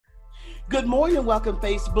Good morning, welcome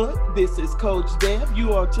Facebook. This is Coach Deb.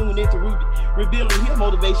 You are tuned into Revealing Here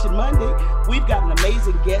Motivation Monday. We've got an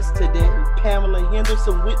amazing guest today, Pamela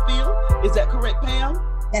Henderson Whitfield. Is that correct, Pam?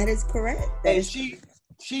 That is correct. And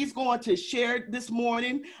she's going to share this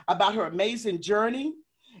morning about her amazing journey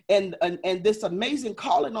and this amazing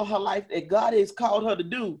calling on her life that God has called her to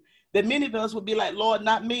do. That many of us would be like, Lord,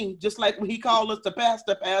 not me. Just like when he called us to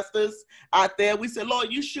pastors out there, we said,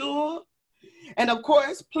 Lord, you sure? And of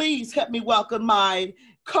course, please help me welcome my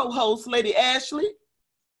co-host, Lady Ashley.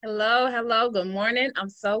 Hello. Good morning. I'm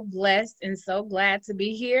so blessed and so glad to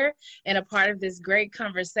be here and a part of this great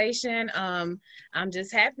conversation. I'm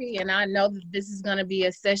just happy, and I know that this is going to be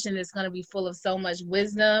a session that's going to be full of so much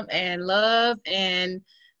wisdom and love and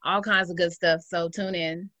all kinds of good stuff. So tune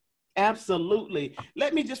in. Absolutely.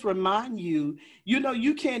 Let me just remind you,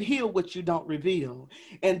 you can't heal what you don't reveal.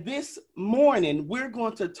 And this morning, we're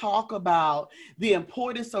going to talk about the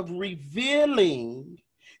importance of revealing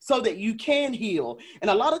so that you can heal. And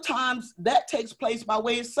a lot of times that takes place by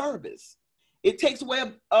way of service. It takes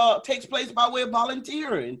place by way of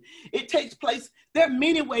volunteering. It takes place. There are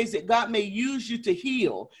many ways that God may use you to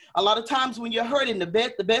heal. A lot of times when you're hurting,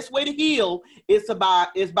 the best way to heal is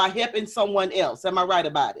by helping someone else. Am I right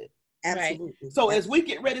about it? Absolutely. Right. So as we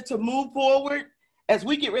get ready to move forward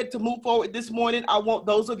this morning, I want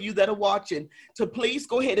those of you that are watching to please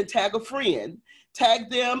go ahead and tag a friend, tag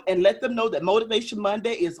them and let them know that Motivation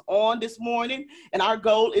Monday is on this morning. And our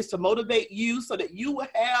goal is to motivate you so that you will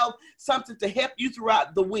have something to help you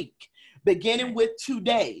throughout the week, beginning with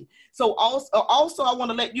today. So also I want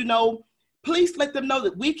to let you know, please let them know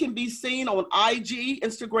that we can be seen on IG,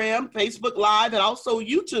 Instagram, Facebook Live, and also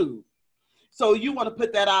YouTube. So you want to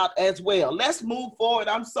put that out as well. Let's move forward.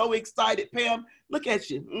 I'm so excited, Pam. Look at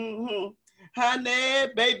you. Honey,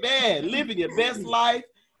 baby, living your best life.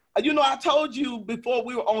 I told you before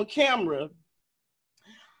we were on camera,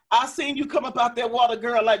 I seen you come up out that water,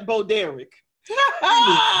 girl, like Bo Derek.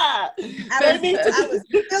 I was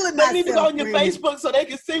feeling they need to go on your friend. Facebook so they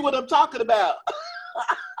can see what I'm talking about.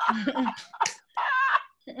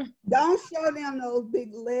 Don't show them those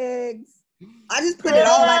big legs. I just put it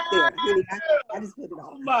all out there. I just put it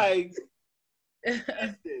all. My,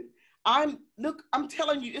 I'm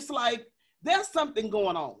telling you, it's like there's something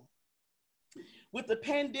going on with the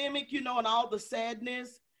pandemic, and all the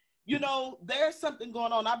sadness. There's something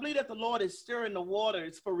going on. I believe that the Lord is stirring the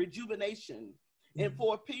waters for rejuvenation and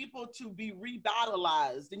for people to be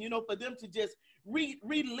revitalized, and for them to just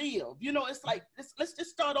relive. It's like let's just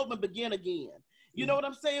start over and begin again. You know what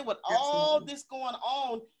I'm saying? With all this going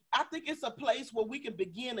on, I think it's a place where we can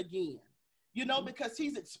begin again, because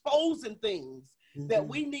he's exposing things that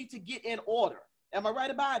we need to get in order. Am I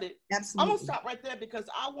right about it? Absolutely. I'm going to stop right there because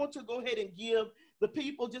I want to go ahead and give the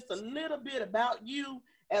people just a little bit about you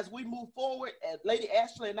as we move forward. Lady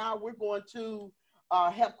Ashley and I, we're going to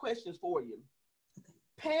have questions for you.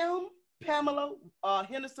 Pamela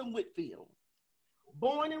Henderson Whitfield,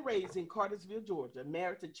 born and raised in Cartersville, Georgia,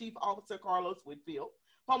 married to Chief Officer Carlos Whitfield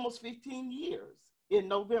for almost 15 years. In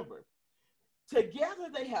November. Together,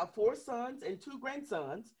 they have 4 sons and 2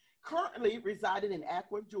 grandsons. Currently residing in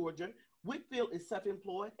Acworth, Georgia, Whitfield is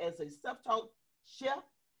self-employed as a self-taught chef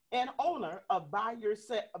and owner of By Your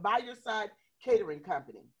Side Catering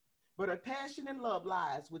Company. But her passion and love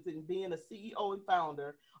lies within being a CEO and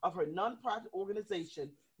founder of her nonprofit organization,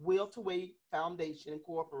 Will to Way Foundation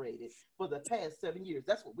Incorporated, for the past 7 years.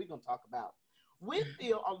 That's what we're going to talk about.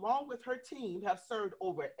 Whitfield, along with her team, have served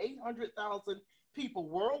over 800,000 people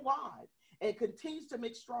worldwide and continues to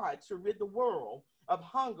make strides to rid the world of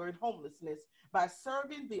hunger and homelessness by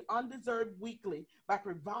serving the undeserved weekly by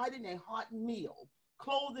providing a hot meal,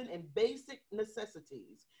 clothing, and basic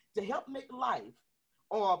necessities to help make life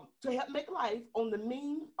on the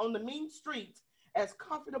mean streets as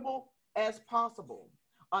comfortable as possible.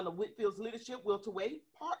 Under Whitfield's leadership, Will to Way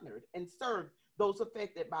partnered and served those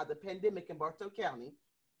affected by the pandemic in Bartow County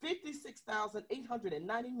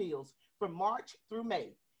 56,890 meals from March through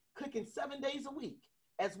May, cooking 7 days a week,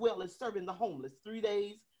 as well as serving the homeless 3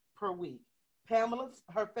 days per week. Pamela's,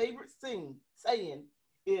 her favorite saying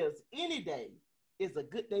is, any day is a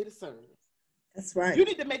good day to serve. That's right. You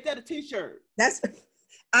need to make that a t-shirt.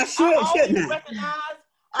 I shouldn't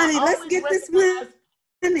Honey, let's get this money.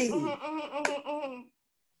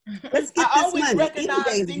 Let's get I this always money.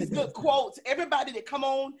 recognize these good quotes. Everybody that come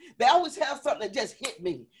on, they always have something that just hit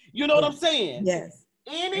me. You know what I'm saying? Yes.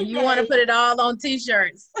 And you want to put it all on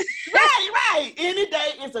t-shirts. Right. Any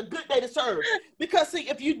day is a good day to serve. Because see,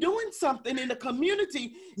 if you're doing something in the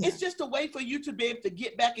community, it's just a way for you to be able to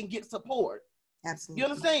get back and get support. Absolutely. You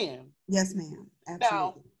understand? Yes, ma'am. Absolutely.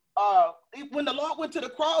 Now, when the Lord went to the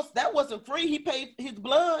cross, that wasn't free. He paid his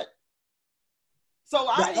blood. So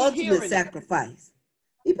I The ain't ultimate hearing it. sacrifice.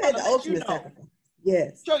 He paid the ultimate sacrifice.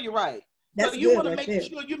 Yes. Sure, you're right. That's so you good want to right make there.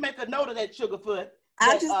 sure you make a note of that, Sugarfoot.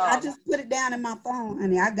 I just put it down in my phone,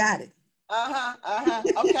 honey. I got it.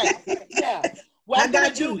 Okay. Yeah. What I'm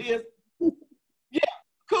gonna do is, yeah,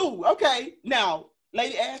 cool. Okay. Now,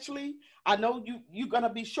 Lady Ashley, I know you're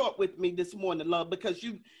gonna be short with me this morning, love, because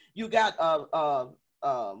you got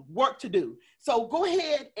work to do. So go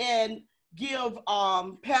ahead and give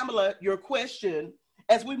Pamela your question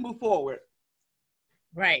as we move forward.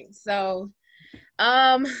 Right. So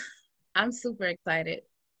I'm super excited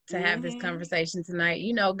to have this conversation tonight.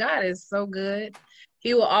 You know, God is so good.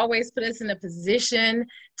 He will always put us in a position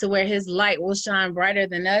to where his light will shine brighter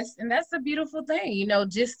than us. And that's a beautiful thing, you know,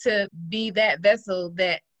 just to be that vessel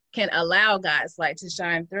that can allow God's light to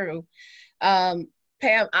shine through. Pam,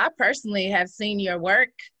 I personally have seen your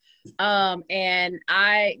work. And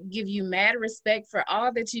I give you mad respect for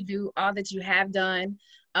all that you do, all that you have done.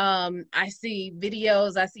 I see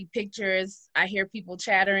videos, I see pictures, I hear people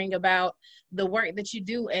chattering about the work that you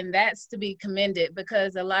do, and that's to be commended,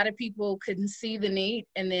 because a lot of people couldn't see the need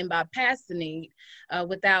and then bypass the need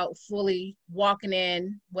without fully walking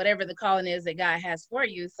in whatever the calling is that God has for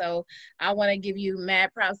you. So I want to give you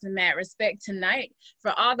mad props and mad respect tonight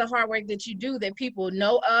for all the hard work that you do that people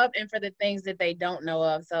know of, and for the things that they don't know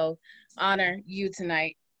of. So honor you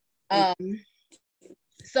tonight.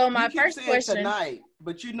 So my first question tonight,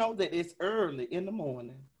 but you know that it's early in the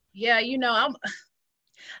morning. Yeah, you know,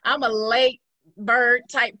 I'm a late bird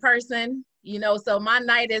type person, you know, so my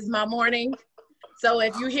night is my morning. So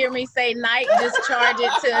if you hear me say night, just charge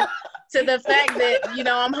it to the fact that, you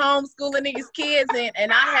know, I'm homeschooling these kids,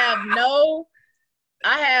 and I have no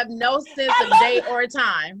sense of day or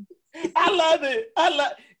time. I love it.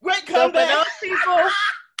 Great comeback.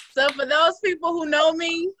 So for those people who know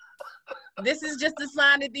me, this is just a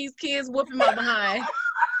sign that these kids whooping my behind.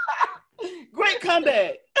 Great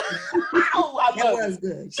comeback. That was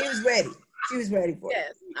good. She was ready. She was ready for it.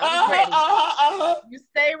 Yes, I was ready. You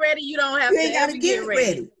stay ready. You don't have to ever get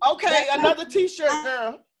ready. Okay, another T-shirt,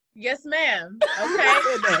 girl. Yes, ma'am.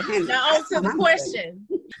 Okay. Now on to the question.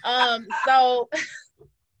 So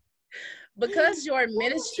because your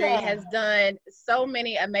ministry has done so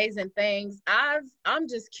many amazing things, I'm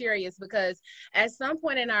just curious, because at some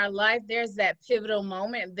point in our life, there's that pivotal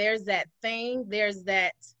moment. There's that thing. There's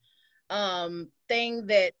that thing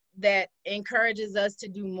that encourages us to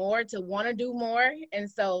do more, to want to do more. And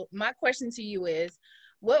so my question to you is,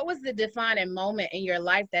 what was the defining moment in your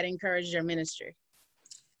life that encouraged your ministry?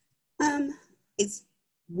 It's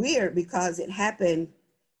weird because it happened.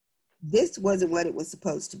 This wasn't what it was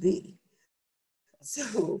supposed to be.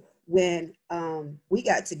 So when we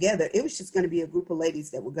got together, it was just going to be a group of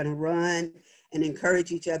ladies that were going to run and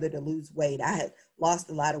encourage each other to lose weight. I had lost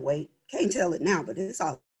a lot of weight. Can't tell it now, but it's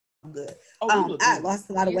all good. I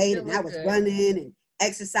lost a lot of weight, and I was running and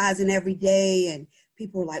exercising every day. And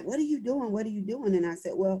people were like, "What are you doing? What are you doing?" And I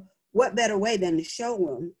said, "Well, what better way than to show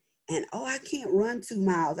them?" And I can't run 2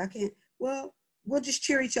 miles. I can't. Well, we'll just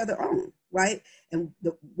cheer each other on, right? And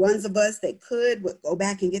the ones of us that could would go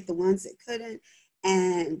back and get the ones that couldn't.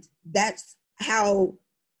 And that's how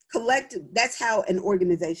that's how an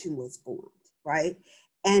organization was formed, right?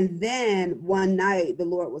 And then one night the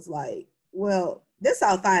Lord was like, well, this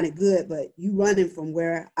all fine and good, but you running from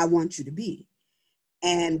where I want you to be.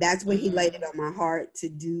 And that's when he laid it on my heart to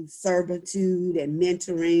do servitude and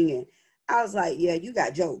mentoring. And I was like, yeah, you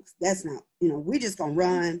got jokes. That's not, we're just going to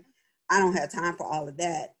run. I don't have time for all of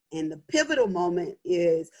that. And the pivotal moment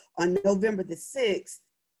is on November the 6th,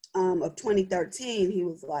 of 2013, he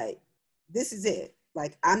was like, this is it.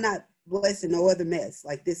 Like, I'm not blessing no other mess.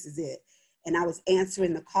 Like, this is it. And I was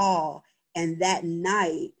answering the call. And that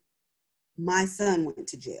night, my son went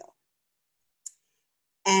to jail.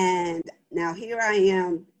 And now here I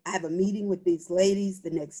am. I have a meeting with these ladies the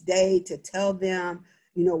next day to tell them,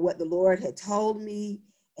 what the Lord had told me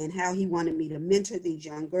and how he wanted me to mentor these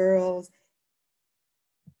young girls.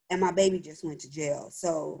 And my baby just went to jail.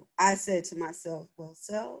 So I said to myself, well,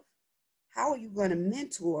 self, how are you going to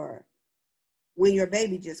mentor when your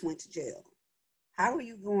baby just went to jail? How are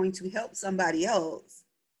you going to help somebody else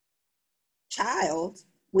child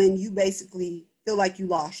when you basically feel like you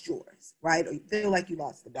lost yours, right? Or you feel like you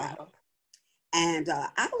lost the battle. And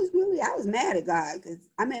I was mad at God, because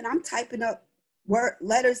I'm typing up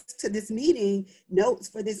letters to this meeting, notes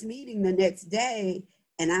for this meeting the next day,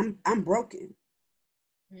 and I'm broken.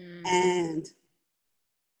 And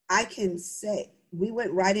I can say, we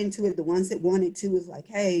went right into it. The ones that wanted to was like,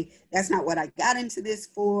 hey, that's not what I got into this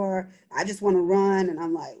for. I just want to run. And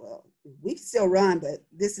I'm like, well, we can still run, but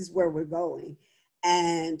this is where we're going.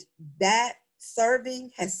 And that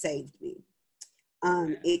serving has saved me.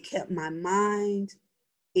 It kept my mind.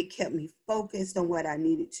 It kept me focused on what I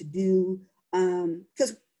needed to do.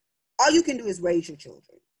 Because all you can do is raise your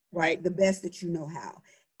children, right? The best that you know how.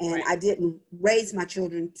 And I didn't raise my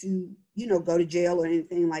children to, go to jail or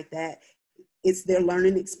anything like that. It's their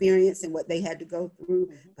learning experience and what they had to go through.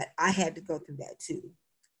 But I had to go through that too.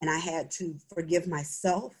 And I had to forgive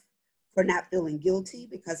myself for not feeling guilty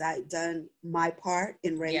because I had done my part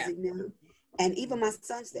in raising them. And even my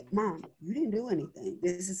son said, Mom, you didn't do anything.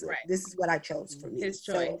 This is what I chose for me. His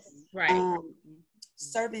choice.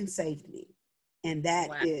 Serving saved me. And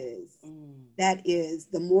that is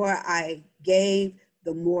the more I gave,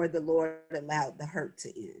 the more the Lord allowed the hurt to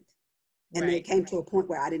end. And then it came to a point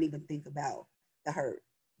where I didn't even think about the hurt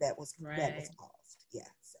that was caused. Yeah.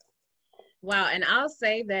 So. Wow. And I'll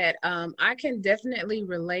say that I can definitely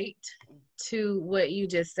relate to what you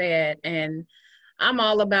just said. And I'm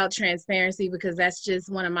all about transparency because that's just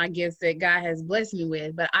one of my gifts that God has blessed me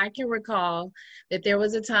with. But I can recall that there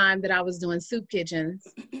was a time that I was doing soup kitchens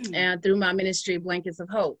and through my ministry, Blankets of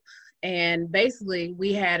Hope. And basically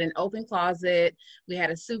we had an open closet, we had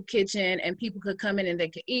a soup kitchen, and people could come in and they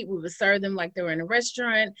could eat. We would serve them like they were in a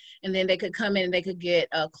restaurant, and then they could come in and they could get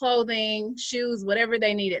clothing, shoes, whatever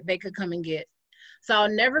they needed, they could come and get. So I'll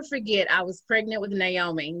never forget, I was pregnant with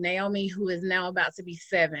Naomi, who is now about to be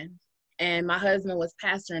 7. And my husband was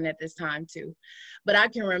pastoring at this time too. But I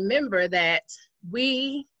can remember that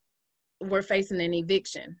we were facing an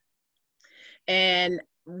eviction. And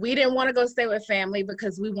we didn't want to go stay with family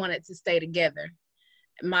because we wanted to stay together.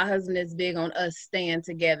 My husband is big on us staying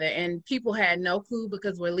together. And people had no clue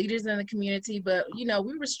because we're leaders in the community. But, we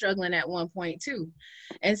were struggling at one point too.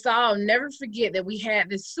 And so I'll never forget that we had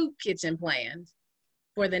this soup kitchen planned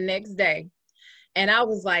for the next day. And I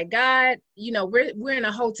was like, God, we're in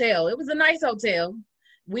a hotel. It was a nice hotel.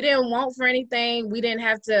 We didn't want for anything. We didn't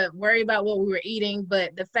have to worry about what we were eating.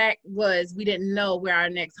 But the fact was we didn't know where our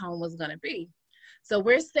next home was going to be. So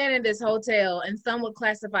we're staying in this hotel, and some would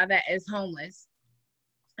classify that as homeless.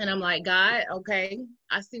 And I'm like, God, okay,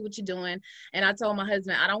 I see what you're doing. And I told my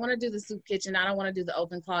husband, I don't want to do the soup kitchen. I don't want to do the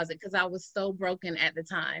open closet because I was so broken at the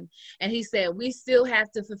time. And he said, we still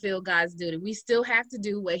have to fulfill God's duty. We still have to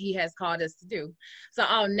do what he has called us to do. So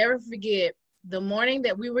I'll never forget the morning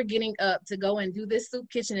that we were getting up to go and do this soup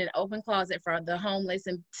kitchen and open closet for the homeless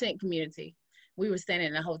and tent community. We were staying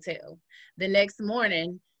in a hotel. The next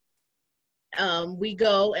morning, we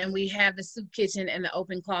go and we have the soup kitchen and the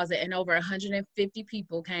open closet, and over 150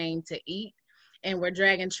 people came to eat, and we're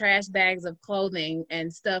dragging trash bags of clothing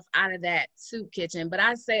and stuff out of that soup kitchen. But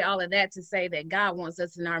I say all of that to say that God wants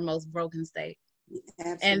us in our most broken state.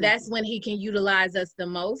 Absolutely. And that's when he can utilize us the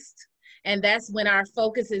most. And that's when our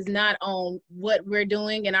focus is not on what we're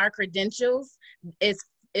doing and our credentials, is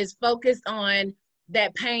focused on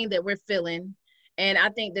that pain that we're feeling. And I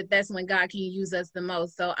think that that's when God can use us the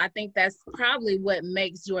most. So I think that's probably what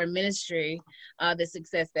makes your ministry the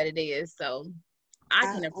success that it is. So I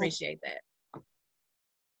can appreciate that.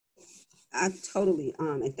 I totally,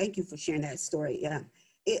 and thank you for sharing that story. Yeah,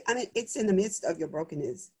 it's in the midst of your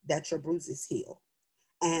brokenness that your bruises heal.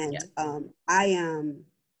 And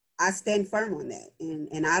I stand firm on that.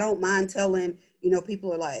 And I don't mind telling,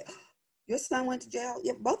 people are like, your son went to jail.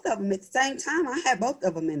 Yeah, both of them at the same time. I had both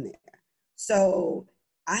of them in there. So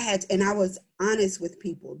I was honest with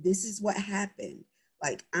people. This is what happened.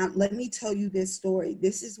 Like, let me tell you this story.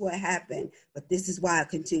 This is what happened, but this is why I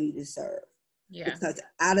continue to serve. Yeah. Because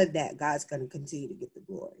out of that, God's going to continue to get the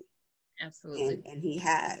glory. Absolutely. And he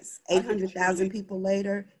has. 800,000 people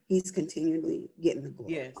later, he's continually getting the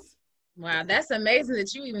glory. Yes. Wow, that's amazing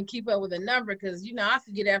that you even keep up with a number, because, I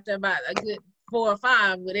forget after about a good 4 or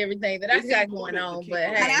 5 with everything that I got going on. But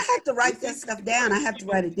hey. And I have to write that stuff down. I have to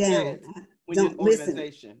write it down. Don't listen.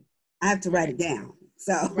 I have to write it down.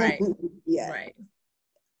 So yeah. Right.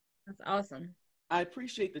 That's awesome. I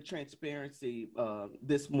appreciate the transparency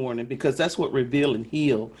this morning, because that's what Reveal and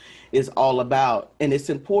Heal is all about. And it's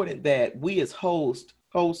important that we as hosts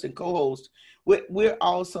and co-hosts, we're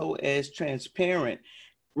also as transparent.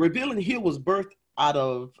 Reveal and Heal was birthed out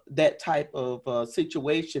of that type of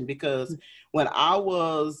situation, because when I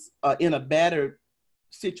was in a battered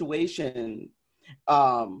situation,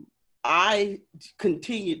 I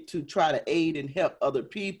continued to try to aid and help other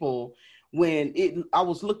people when I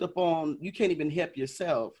was looked upon, you can't even help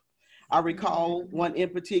yourself. I recall one in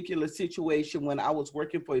particular situation when I was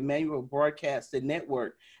working for Emmanuel Broadcasting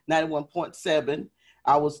Network, 91.7.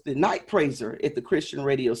 I was the night praiser at the Christian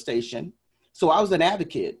radio station. So I was an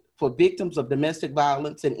advocate for victims of domestic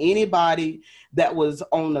violence and anybody that was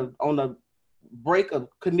on a break of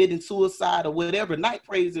committing suicide or whatever. Night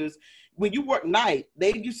praisers, when you work night,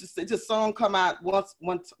 they used to say this song come out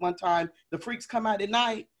one time, the freaks come out at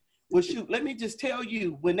night. Well, shoot, let me just tell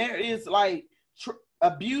you, when there is like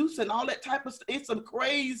abuse and all that type of stuff, it's some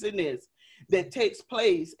craziness that takes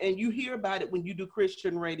place, and you hear about it when you do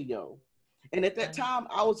Christian radio. And at that time,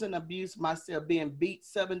 I was in abuse myself, being beat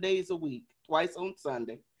 7 days a week, twice on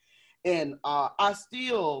Sunday. And I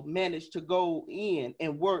still managed to go in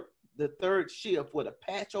and work the third shift with a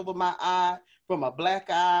patch over my eye from a black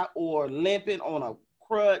eye or limping on a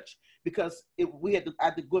crutch because I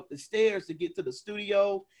had to go up the stairs to get to the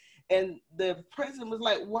studio. And the president was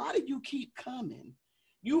like, why do you keep coming?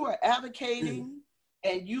 You are advocating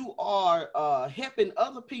and you are helping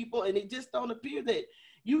other people, and it just don't appear that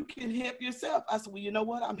you can help yourself. I said, well, you know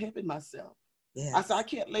what? I'm helping myself. Yes. I said, I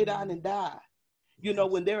can't lay down and die. You know,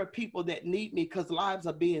 when there are people that need me because lives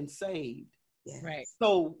are being saved. Yes. Right.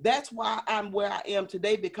 So that's why I'm where I am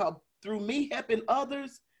today, because through me helping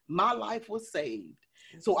others, my life was saved.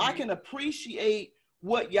 So I can appreciate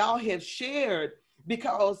what y'all have shared,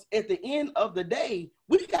 because at the end of the day,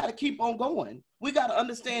 we got to keep on going. We got to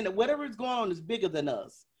understand that whatever is going on is bigger than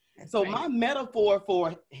us. That's so right. My metaphor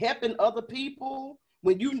for helping other people,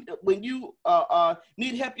 when you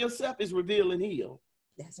need help yourself, is reveal and heal.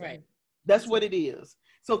 That's right. That's what it is.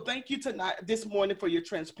 So thank you this morning for your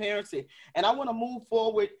transparency. And I want to move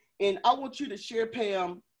forward, and I want you to share,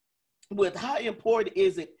 Pam, with how important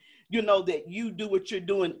is it, you know, that you do what you're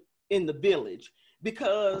doing in the village,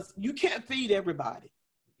 because you can't feed everybody.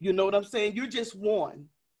 You know what I'm saying? You're just one.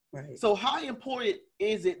 Right. So how important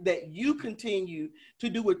is it that you continue to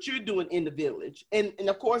do what you're doing in the village? And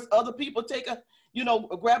of course, other people take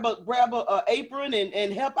grab a apron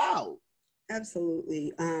and help out.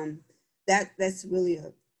 Absolutely. That's really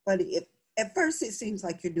funny. At first it seems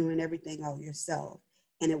like you're doing everything all yourself.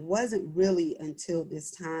 And it wasn't really until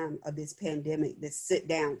this time of this pandemic, this sit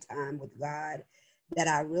down time with God, that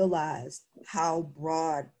I realized how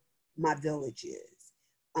broad my village is,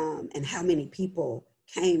 and how many people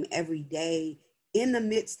came every day in the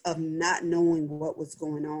midst of not knowing what was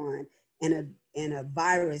going on, and a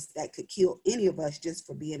virus that could kill any of us just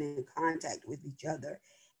for being in contact with each other,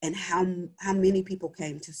 and how many people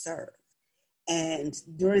came to serve. And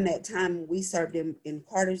during that time, we served in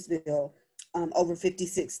Cartersville over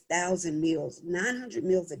 56,000 meals, 900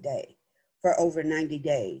 meals a day for over 90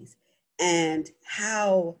 days. And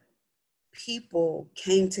how people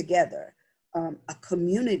came together, a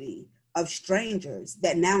community of strangers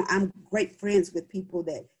that now I'm great friends with, people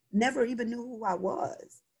that never even knew who I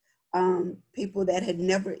was, people that had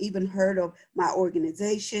never even heard of my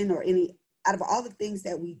organization or any, out of all the things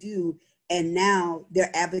that we do. And now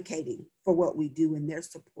they're advocating for what we do, and they're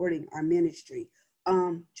supporting our ministry,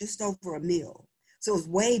 just over a meal. So it's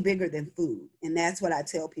way bigger than food. And that's what I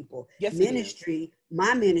tell people. Yes,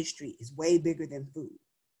 my ministry is way bigger than food.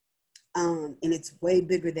 And it's way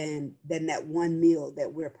bigger than that one meal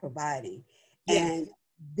that we're providing. Yes. And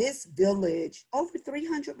this village, over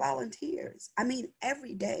 300 volunteers. I mean,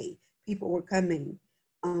 every day people were coming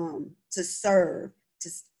to serve.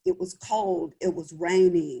 It was cold, it was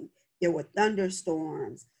raining, there were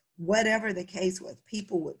thunderstorms. Whatever the case was,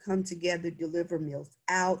 people would come together, deliver meals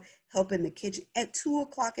out, help in the kitchen. At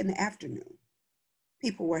 2:00 in the afternoon,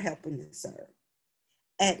 people were helping to serve.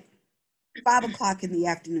 At 5:00 in the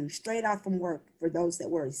afternoon, straight out from work, for those that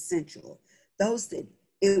were essential.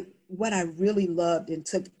 What I really loved and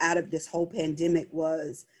took out of this whole pandemic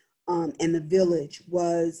was, in the village,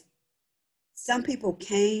 was some people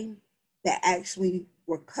came that actually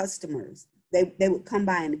were customers. They would come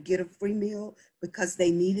by and get a free meal because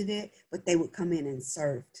they needed it, but they would come in and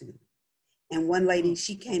serve too. And one lady,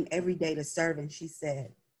 she came every day to serve, and she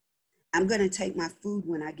said, I'm going to take my food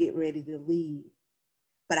when I get ready to leave,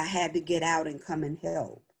 but I had to get out and come and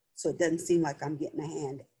help. So it doesn't seem like I'm getting a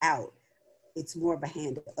hand out. It's more of a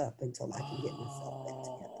hand up until I can get myself back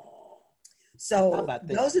together. So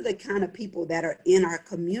those are the kind of people that are in our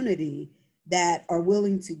community that are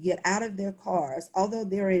willing to get out of their cars, although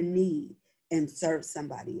they're in need, and serve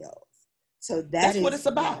somebody else. So that's what it's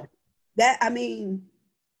about.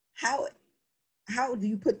 How do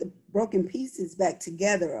you put the broken pieces back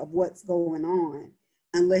together of what's going on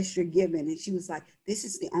unless you're giving? And she was like, this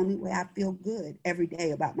is the only way I feel good every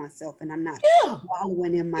day about myself, and I'm not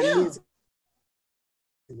wallowing in my misery.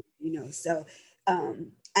 So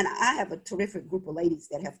and I have a terrific group of ladies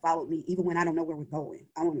that have followed me even when I don't know where we're going.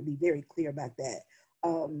 I want to be very clear about that.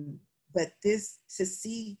 But to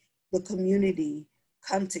see the community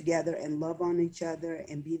come together and love on each other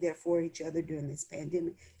and be there for each other during this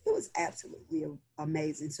pandemic. It was absolutely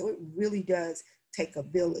amazing. So it really does take a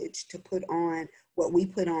village to put on what we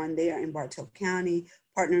put on there in Bartow County,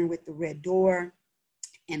 partnering with the Red Door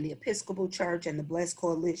and the Episcopal Church and the Blessed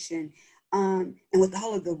Coalition. And with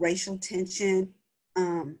all of the racial tension,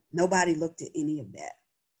 nobody looked at any of that.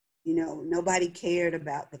 You know, nobody cared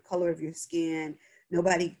about the color of your skin.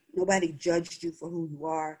 Nobody judged you for who you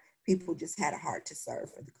are. People just had a heart to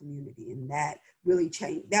serve for the community. And that really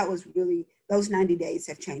changed. Those 90 days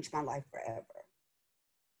have changed my life forever.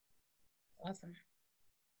 Awesome.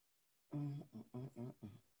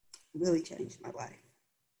 Really changed my life.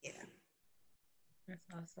 Yeah. That's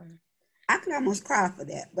awesome. I could almost cry for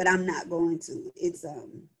that, but I'm not going to. It's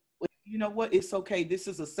You know what? It's okay. This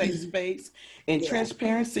is a safe space, and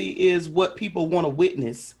transparency is what people want to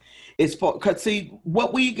witness. It's for, because see,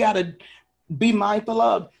 what we got to be mindful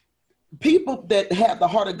of, people that have the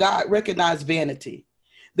heart of God recognize vanity.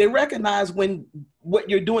 They recognize when what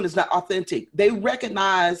you're doing is not authentic. They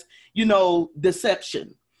recognize,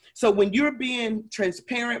 deception. So when you're being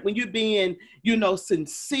transparent, when you're being,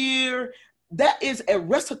 sincere, that is a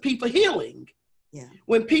recipe for healing. Yeah.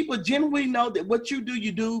 When people genuinely know that what you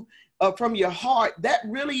do from your heart, that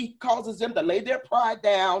really causes them to lay their pride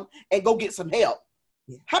down and go get some help.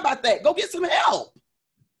 Yeah. How about that? Go get some help.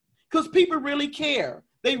 Because people really care.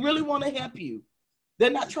 They really want to help you. They're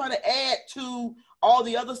not trying to add to all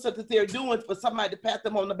the other stuff that they're doing for somebody to pat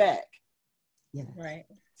them on the back. Yeah. Right.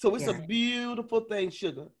 So it's a beautiful thing,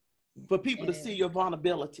 Sugar, for people to see your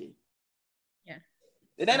vulnerability. Yeah.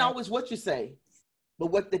 It ain't always what you say, but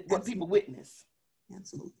what people witness.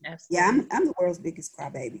 Absolutely. Yeah, I'm the world's biggest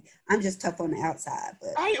crybaby. I'm just tough on the outside,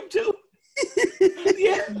 but I am too.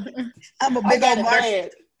 Yeah. I'm a big old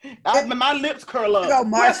marshmallow. My lips curl up. Big old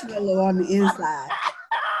marshmallow on the inside.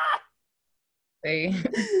 See?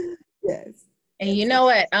 Yes. And you know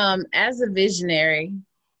what? As a visionary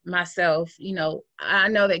myself, I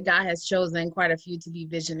know that God has chosen quite a few to be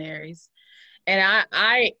visionaries. And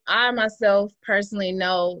I myself personally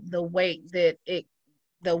know the weight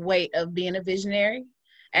of being a visionary.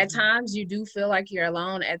 At times you do feel like you're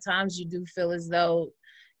alone. At times you do feel as though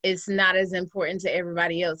it's not as important to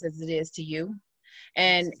everybody else as it is to you.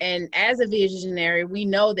 And as a visionary, we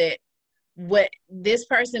know that what this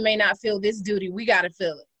person may not feel this duty, we got to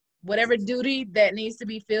feel it. Whatever duty that needs to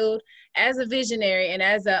be filled, as a visionary and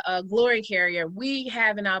as a glory carrier, we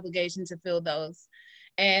have an obligation to fill those.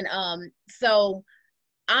 And so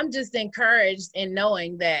I'm just encouraged in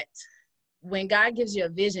knowing that when God gives you a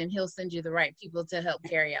vision, he'll send you the right people to help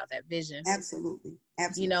carry out that vision. Absolutely.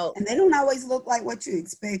 Absolutely. And they don't always look like what you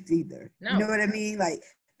expect either. No. You know what I mean? Like,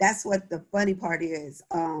 that's what the funny part is,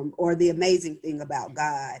 or the amazing thing about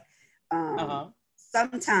God.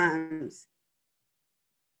 Sometimes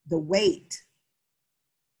the weight,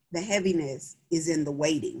 the heaviness is in the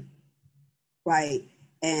waiting, right?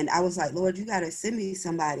 And I was like, Lord, you got to send me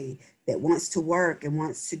somebody that wants to work and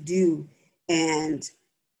wants to do. And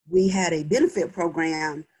we had a benefit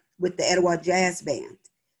program with the Etowah Jazz Band.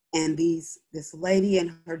 And this lady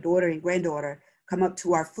and her daughter and granddaughter come up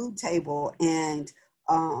to our food table and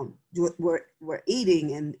we're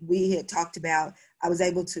eating. And we had talked about, I was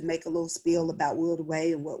able to make a little spiel about Willed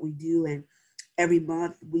Away and what we do. And every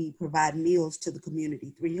month we provide meals to the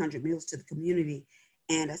community, 300 meals to the community.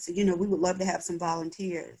 And I said, we would love to have some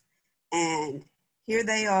volunteers. And here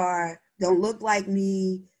they are, don't look like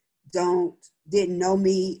me, didn't know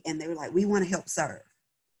me. And they were like, we want to help serve.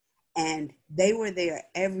 And they were there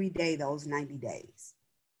every day, those 90 days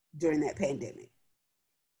during that pandemic.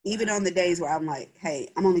 Even on the days where I'm like, hey,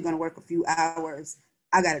 I'm only going to work a few hours.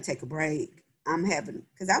 I got to take a break.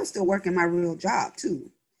 Because I was still working my real job too.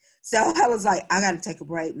 So I was like, I got to take a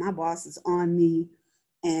break. My boss is on me.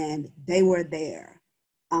 And they were there,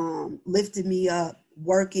 lifted me up,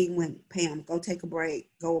 working when, Pam, go take a break.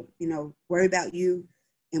 Go, worry about you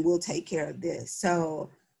and we'll take care of this. So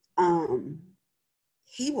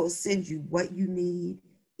he will send you what you need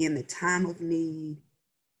in the time of need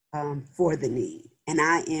for the need. And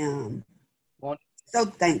I am so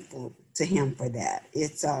thankful to him for that.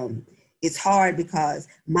 It's hard because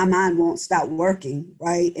my mind won't stop working,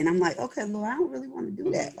 right? And I'm like, okay, Lord, I don't really want to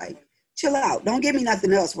do that. Like, chill out. Don't give me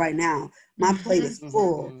nothing else right now. My plate is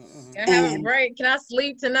full. Can I have a break? Can I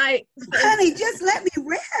sleep tonight? Honey, just let me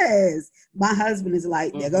rest. My husband is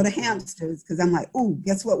like, there go the hamsters. Because I'm like, ooh,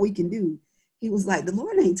 guess what we can do? He was like, the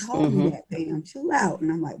Lord ain't told me that, Pam. Chill out.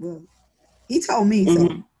 And I'm like, well, he told me,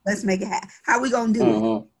 so let's make it happen. How we going to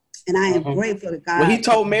do it? And I am grateful to God. Well, he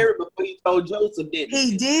told Mary before he told Joseph, didn't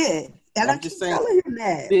he? He did. And I'm just telling him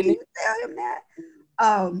that. Didn't he? Tell him that.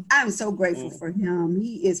 I'm so grateful for him.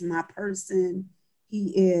 He is my person.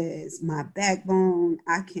 He is my backbone.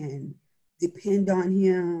 I can depend on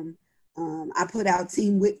him. I put out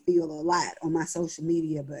Team Whitfield a lot on my social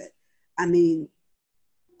media, but I mean,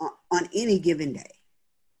 on any given day,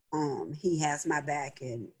 he has my back.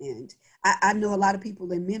 And I know a lot of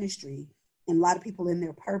people in ministry and a lot of people in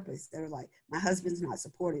their purpose. They're like, my husband's not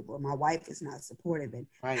supportive or my wife is not supportive. And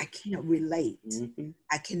I can't relate.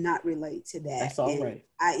 I cannot relate to that. That's all right.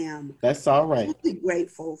 I am truly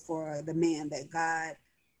grateful for the man that God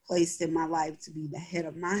placed in my life to be the head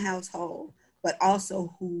of my household, but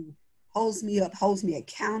also who holds me up, holds me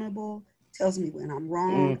accountable, tells me when I'm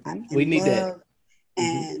wrong. We need that.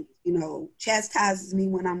 And, you know, chastises me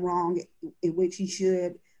when I'm wrong, in which he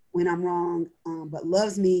should when I'm wrong, but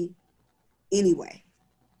loves me anyway,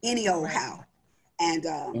 any old how. And,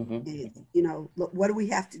 and, you know, look, what do we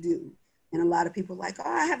have to do? And a lot of people are like, oh,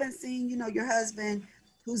 I haven't seen, you know, your husband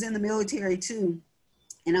who's in the military too.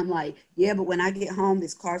 And I'm like, yeah, but when I get home,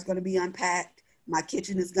 this car's going to be unpacked. My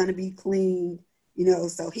kitchen is going to be cleaned, you know,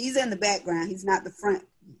 so he's in the background. He's not the front.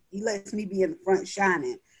 He lets me be in the front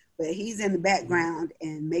shining, but he's in the background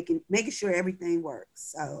and making sure everything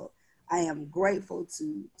works. So I am grateful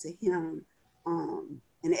to him.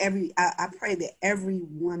 And I pray that every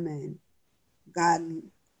woman, God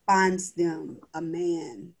finds them a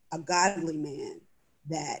man, a godly man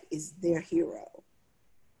that is their hero.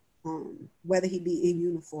 Whether he be in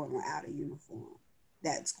uniform or out of uniform,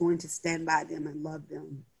 that's going to stand by them and love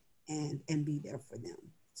them and be there for them.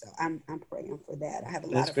 So I'm praying for that. I have a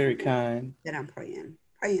lot of very kind that I'm praying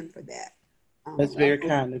for that. That's very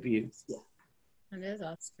kind of you. Yeah. That is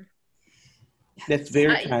awesome. That's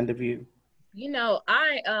very kind of you. You know,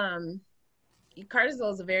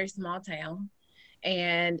 Cartersville is a very small town,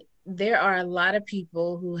 and there are a lot of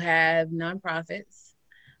people who have nonprofits.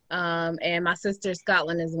 And my sister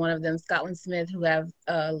Scotland is one of them, Scotland Smith, who have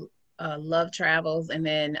Love Travels, and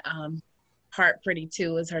then Heart Pretty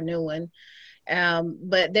Too is her new one.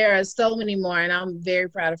 But there are so many more, and I'm very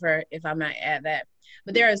proud of her, if I might add that.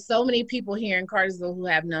 But there are so many people here in Cartersville who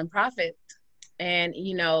have nonprofits. And,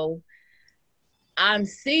 you know, I'm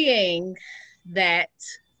seeing that,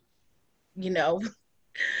 you know,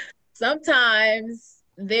 sometimes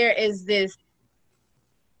there is this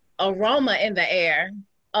aroma in the air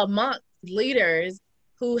amongst leaders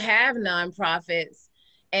who have nonprofits,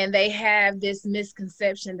 and they have this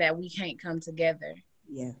misconception that we can't come together.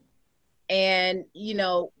 Yeah. And, you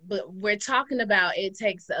know, but we're talking about it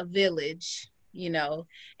takes a village, you know,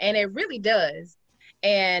 and it really does.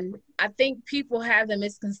 And I think people have the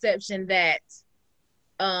misconception that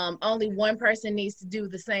only one person needs to do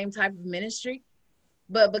the same type of ministry.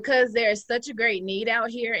 But because there is such a great need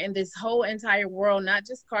out here in this whole entire world, not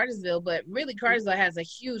just Cartersville, but really Cartersville has a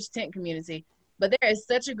huge tent community. But there is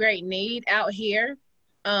such a great need out here.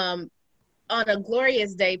 On a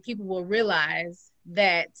glorious day, people will realize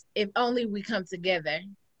that if only we come together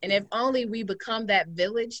and if only we become that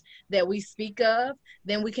village that we speak of,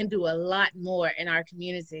 then we can do a lot more in our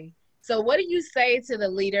community. So what do you say to the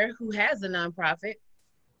leader who has a nonprofit,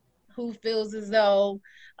 who feels as though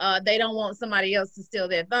they don't want somebody else to steal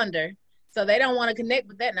their thunder, so they don't want to connect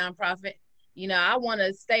with that nonprofit? You know, I want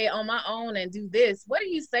to stay on my own and do this. What do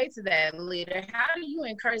you say to that leader? How do you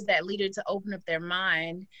encourage that leader to open up their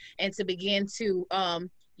mind and to begin to,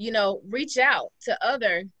 you know, reach out to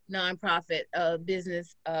other nonprofit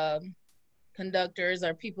business conductors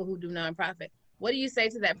or people who do nonprofit? What do you say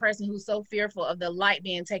to that person who's so fearful of the light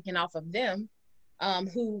being taken off of them,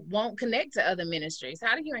 who won't connect to other ministries?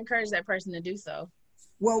 How do you encourage that person to do so?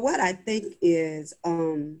 Well, what I think is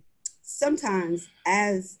sometimes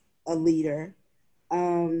as a leader,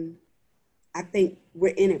 I think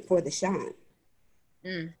we're in it for the shine.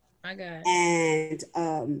 My God. And,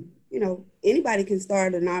 you know, anybody can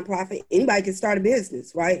start a nonprofit. Anybody can start a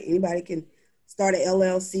business, right? Anybody can start an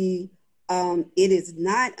LLC. It is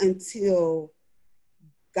not until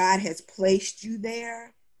God has placed you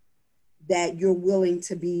there that you're willing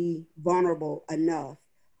to be vulnerable enough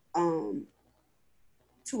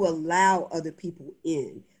to allow other people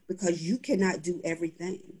in, because you cannot do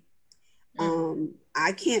everything.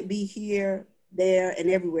 I can't be here, there, and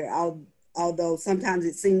everywhere. Although sometimes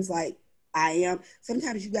it seems like I am.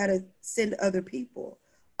 Sometimes you got to send other people.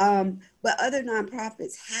 But other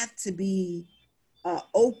nonprofits have to be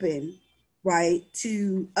open, right,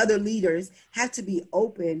 to other leaders, have to be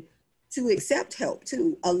open to accept help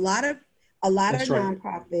too. A lot of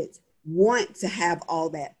nonprofits want to have all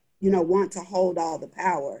that, you know, want to hold all the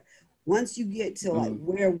power. Once you get to like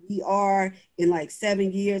where we are in like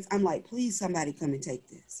 7 years, I'm like, please, somebody come and take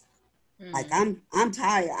this. Like I'm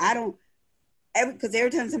tired. because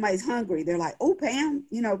every time somebody's hungry, they're like, oh, Pam,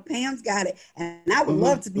 you know, Pam's got it. And I would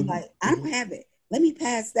love to be like, I don't have it. Let me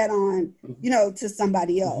pass that on, you know, to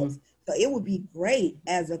somebody else. So it would be great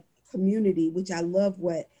as a community, which I love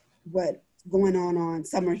what going on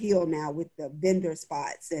Summer Hill now with the vendor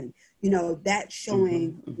spots, and, you know, that's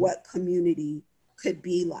showing what community could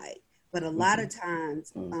be like. But a lot of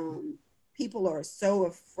times people are so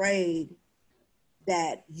afraid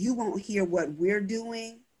that you won't hear what we're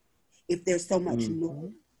doing if there's so much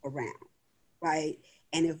noise around, right?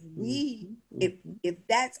 And if we, if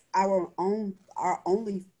that's our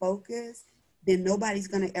only focus, then nobody's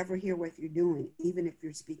going to ever hear what you're doing, even if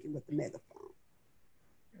you're speaking with the megaphone.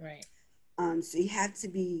 Right. So you have to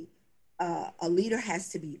be, a leader has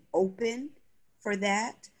to be open for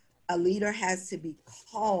that. A leader has to be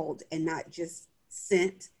called and not just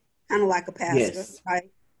sent, kind of like a pastor, right?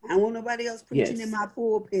 I don't want nobody else preaching in my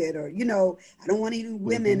pulpit, or, you know, I don't want any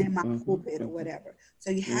women in my pulpit or whatever. So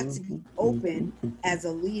you have to be open as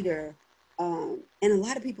a leader. And a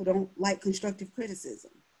lot of people don't like constructive criticism,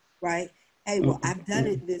 right? Hey, well, I've done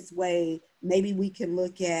it this way. Maybe we can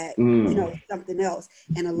look at, you know, something else.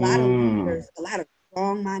 And a lot of leaders, a lot of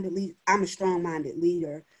strong-minded leaders, I'm a strong-minded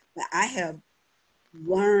leader, but I have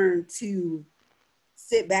learned to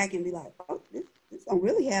sit back and be like, oh, this don't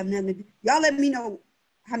really have nothing to do. Y'all let me know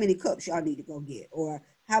how many cups y'all need to go get, or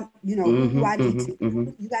how, you know, who I need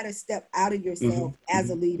to. You got to step out of yourself as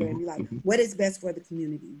a leader and be like, what is best for the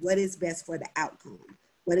community? What is best for the outcome?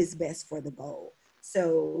 What is best for the goal?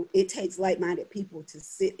 So it takes like-minded people to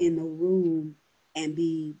sit in the room and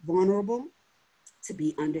be vulnerable, to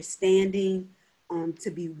be understanding,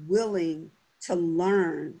 to be willing to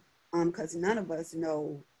learn, because none of us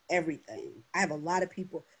know everything. I have a lot of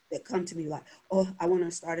people that come to me like, oh, I want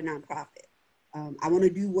to start a nonprofit. I want to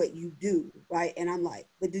do what you do, right? And I'm like,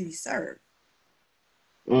 but do you serve?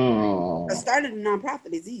 Starting a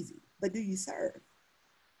nonprofit is easy, but do you serve?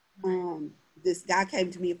 This guy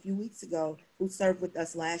came to me a few weeks ago who served with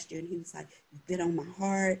us last year, and he was like, you've been on my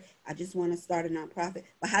heart. I just want to start a nonprofit,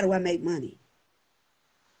 but how do I make money?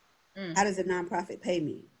 How does a nonprofit pay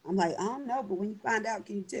me? I'm like, I don't know, but when you find out,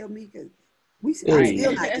 can you tell me? Because I'm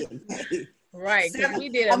still not getting paid. Right, because we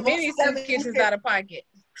did a mini soup kitchens out of pocket.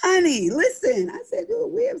 Honey, listen, I said,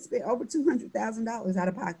 dude, we have spent over $200,000 out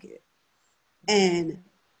of pocket and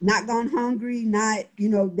not gone hungry, not, you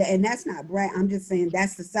know, and that's not brag. I'm just saying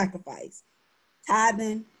that's the sacrifice.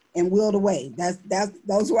 Tithing and willed away.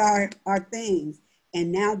 Those were our things.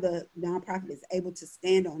 And now the nonprofit is able to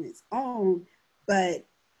stand on its own, but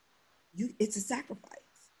it's a sacrifice.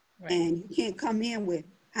 Right. And you can't come in with,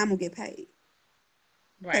 I'm gonna get paid.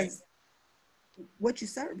 Right. What you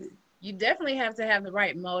serving? You definitely have to have the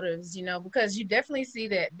right motives, you know, because you definitely see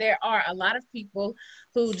that there are a lot of people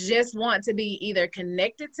who just want to be either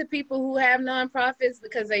connected to people who have nonprofits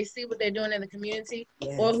because they see what they're doing in the community,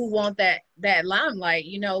 or who want that limelight,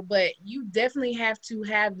 you know, but you definitely have to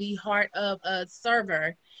have the heart of a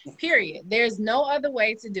server, period. There's no other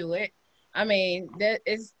way to do it. I mean,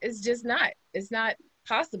 it's just not, it's not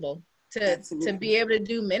possible to be able to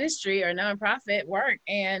do ministry or nonprofit work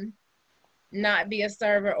and not be a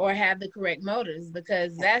server or have the correct motives,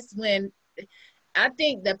 because that's when I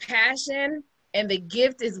think the passion and the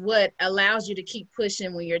gift is what allows you to keep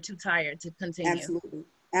pushing when you're too tired to continue.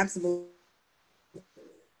 Absolutely.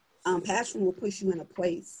 Passion will push you in a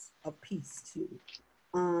place of peace too.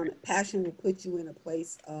 Passion will put you in a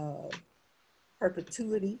place of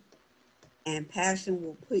perpetuity, and passion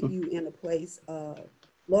will put you in a place of,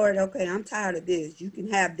 Lord, okay, I'm tired of this. You can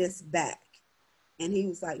have this back. And he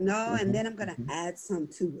was like, no, and then I'm going to add some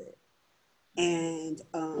to it. And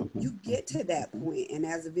you get to that point, and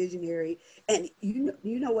as a visionary, and you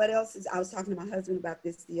know what else is, I was talking to my husband about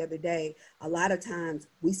this the other day. A lot of times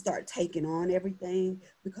we start taking on everything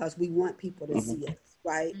because we want people to see us,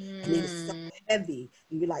 right? And then it's so heavy.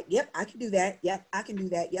 And you're like, yep, I can do that. Yep, I can do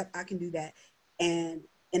that. Yep, I can do that. And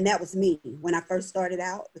that was me when I first started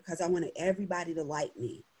out, because I wanted everybody to like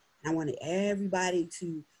me. And I wanted everybody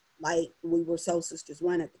to, like, we were Soul Sisters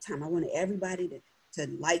Run at the time. I wanted everybody to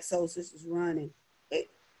like Soul Sisters Run, and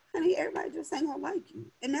honey, everybody just ain't gonna like you,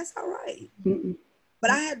 and that's all right.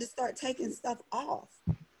 But I had to start taking stuff off.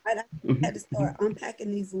 Right? I had to start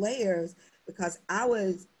unpacking these layers because I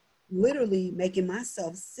was literally making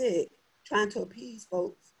myself sick trying to appease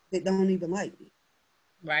folks that don't even like me.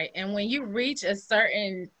 Right, and when you reach a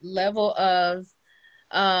certain level of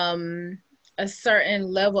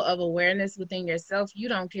awareness within yourself, you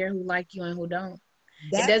don't care who like you and who don't.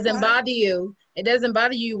 It doesn't bother you. It doesn't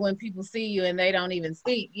bother you when people see you and they don't even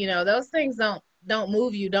speak. You know, those things don't don't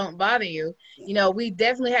move you, don't bother you. You know, we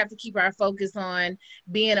definitely have to keep our focus on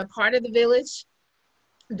being a part of the village,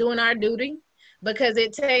 doing our duty, because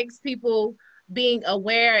it takes people being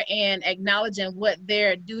aware and acknowledging what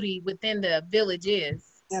their duty within the village is.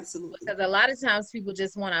 Absolutely. Because a lot of times people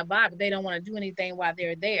just want to buy, but they don't want to do anything while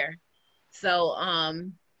they're there. So,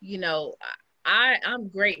 you know, I'm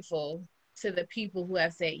grateful to the people who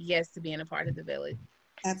have said yes to being a part of the village.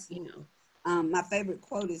 Absolutely. My favorite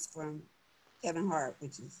quote is from Kevin Hart,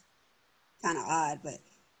 which is kind of odd, but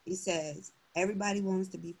he says, everybody wants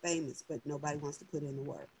to be famous, but nobody wants to put in the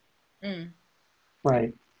work.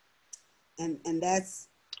 Right. And that's,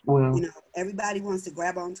 well, you know, everybody wants to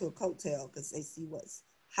grab onto a coattail because they see what's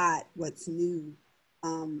hot, what's new.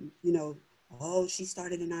 You know, oh, she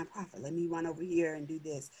started a nonprofit. Let me run over here and do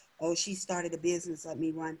this. Oh, she started a business. Let me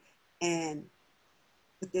run.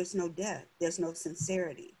 But there's no depth. There's no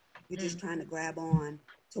sincerity. You're just trying to grab on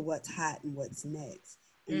to what's hot and what's next.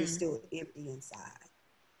 And you're still empty inside.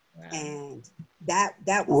 Wow. And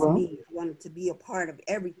that was me. I wanted to be a part of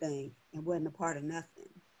everything and wasn't a part of nothing.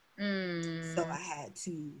 So I had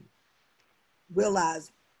to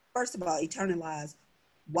realize, first of all, internalize,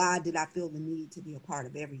 why did I feel the need to be a part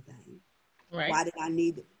of everything? Right. Why did I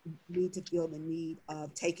need to feel the need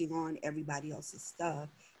of taking on everybody else's stuff?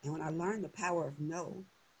 And when I learned the power of no,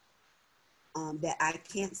 that I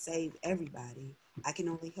can't save everybody, I can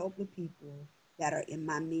only help the people that are in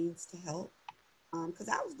my means to help. Because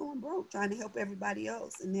I was going broke trying to help everybody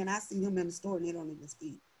else. And then I see them in the store and they don't even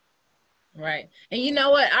speak. Right. And you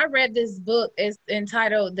know what? I read this book. It's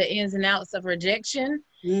entitled The Ins and Outs of Rejection.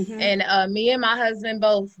 And me and my husband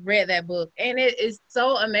both read that book. And it is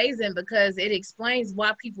so amazing because it explains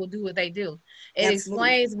why people do what they do. It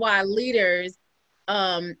explains why leaders,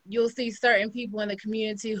 you'll see certain people in the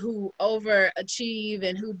community who overachieve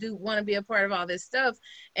and who do want to be a part of all this stuff.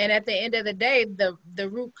 And at the end of the day, the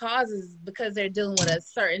root cause is because they're dealing with a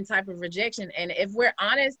certain type of rejection. And if we're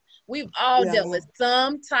honest, we've all dealt with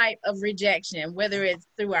some type of rejection, whether it's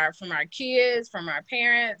from our kids, from our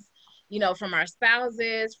parents, you know, from our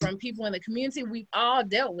spouses, from people in the community. We've all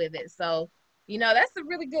dealt with it. So, you know, that's a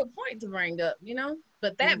really good point to bring up, you know.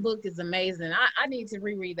 But that book is amazing. I need to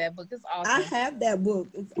reread that book. It's awesome. I have that book.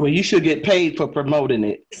 Well, you should get paid for promoting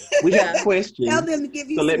it. We have questions. Tell them to give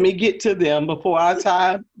you let me get to them before our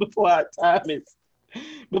time is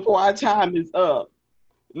up.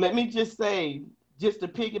 Let me just say, just to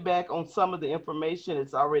piggyback on some of the information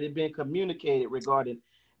that's already been communicated regarding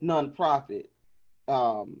nonprofit.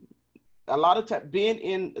 A lot of being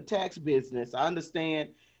in the tax business, I understand.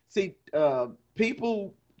 See,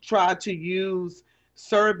 people try to use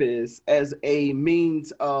service as a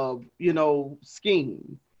means of, you know,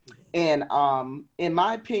 scheme. And in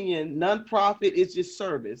my opinion, nonprofit is just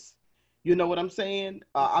service. You know what I'm saying?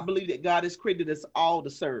 I believe that God has created us all to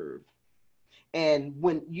serve. And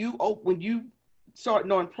when you start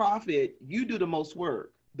nonprofit, you do the most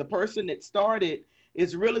work. The person that started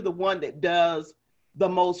is really the one that does the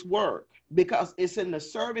most work, because it's in the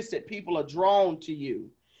service that people are drawn to you.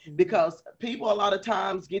 Because people a lot of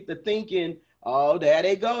times get to thinking, oh, there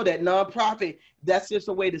they go, that nonprofit, that's just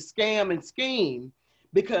a way to scam and scheme.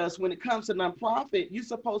 Because when it comes to nonprofit, you're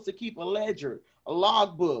supposed to keep a ledger, a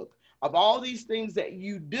logbook of all these things that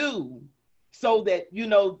you do, so that, you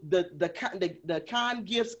know, the kind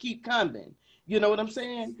gifts keep coming. You know what I'm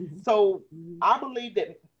saying? So I believe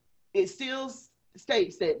that it still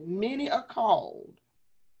states that many are called,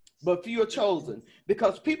 but few are chosen,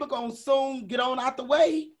 because people gonna soon get on out the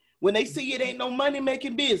way when they see it ain't no money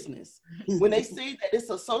making business. When they see that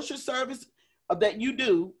it's a social service that you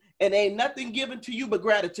do and ain't nothing given to you but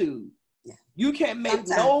gratitude. You can't make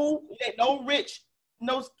no rich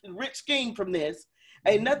scheme from this.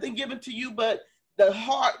 Ain't nothing given to you but the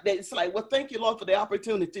heart that's like, well, thank you, Lord, for the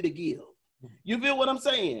opportunity to give. You feel what I'm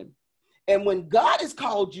saying? And when God has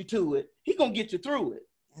called you to it, He's gonna get you through it.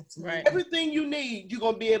 Absolutely. Right. Everything you need, you're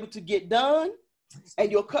gonna be able to get done,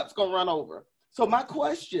 and your cup's gonna run over. So my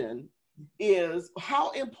question is,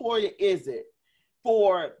 how important is it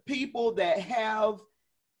for people that have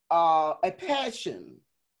a passion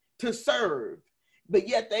to serve, but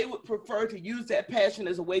yet they would prefer to use that passion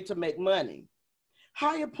as a way to make money?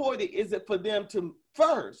 How important is it for them to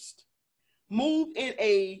first move in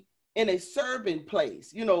a serving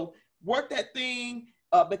place, you know, work that thing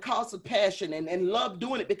because of passion and love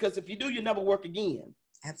doing it, because if you do, you never work again.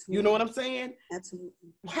 Absolutely. You know what I'm saying? Absolutely.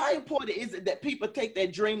 How important is it that people take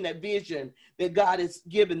that dream, that vision that God has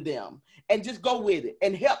given them, and just go with it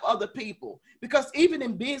and help other people? Because even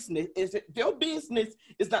in business, if your business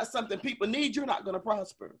is not something people need, you're not going to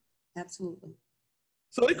prosper. Absolutely.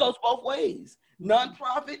 So it goes both ways,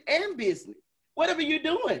 nonprofit and business. whatever you're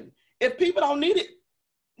doing. If people don't need it,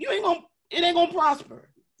 it ain't gonna prosper.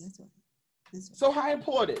 That's right. That's right. So how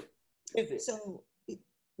important is it? So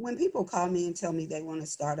when people call me and tell me they want to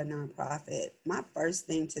start a nonprofit, my first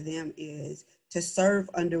thing to them is to serve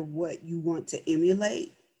under what you want to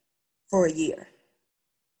emulate for a year.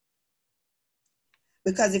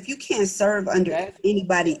 Because if you can't serve under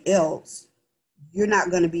anybody else, you're not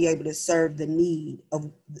going to be able to serve the need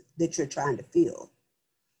that you're trying to fill.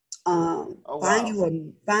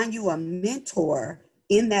 Find you a mentor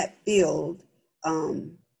in that field.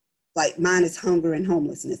 Like mine is hunger and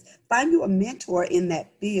homelessness. Find you a mentor in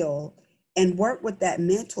that field and work with that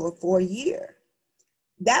mentor for a year.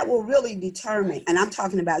 That will really determine, and I'm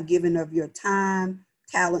talking about giving of your time,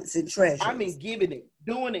 talents, and treasures. I mean, giving it,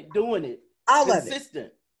 doing it. All consistent.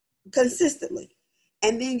 of it. Consistently.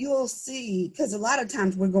 And then you'll see, because a lot of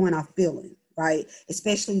times we're going off feeling, right?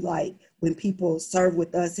 Especially like when people serve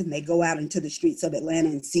with us and they go out into the streets of Atlanta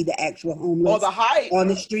and see the actual homeless or the hype on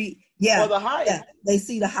the street. Yeah. Or the hype. Yeah. They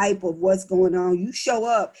see the hype of what's going on. You show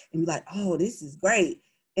up and be like, oh, this is great.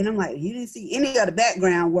 And I'm like, you didn't see any of the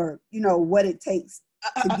background work, what it takes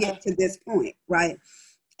to get to this point, right?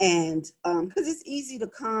 And because it's easy to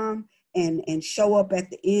come and show up at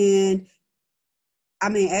the end. I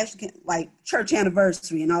mean, actually, like church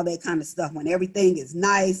anniversary and all that kind of stuff, when everything is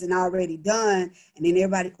nice and already done, and then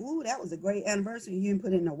everybody, ooh, that was a great anniversary. You didn't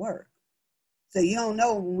put in the work. So you don't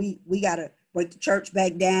know when we got to break the church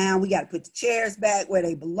back down. We got to put the chairs back where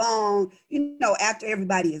they belong, after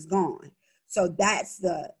everybody is gone. So that's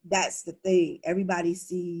the thing. Everybody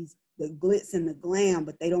sees the glitz and the glam,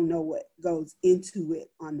 but they don't know what goes into it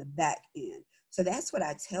on the back end. So that's what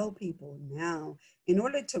I tell people now, in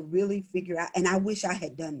order to really figure out, and I wish I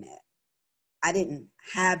had done that. I didn't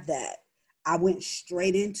have that. I went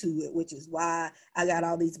straight into it, which is why I got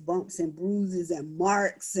all these bumps and bruises and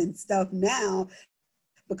marks and stuff now,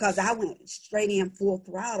 because I went straight in full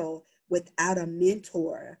throttle without a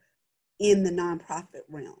mentor in the nonprofit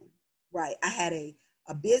realm, right? I had a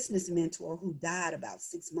business mentor who died about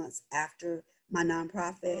 6 months after my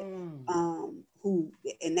nonprofit,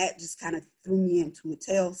 and that just kind of threw me into a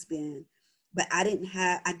tailspin. But I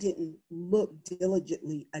didn't look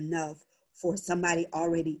diligently enough for somebody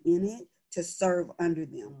already in it to serve under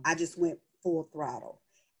them. I just went full throttle,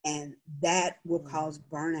 and that will cause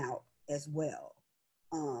burnout as well,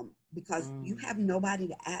 because you have nobody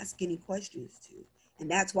to ask any questions to. And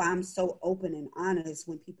that's why I'm so open and honest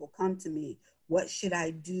when people come to me, what should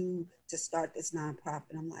I do to start this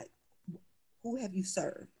nonprofit? I'm like, who have you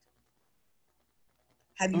served?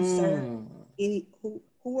 Have you served any,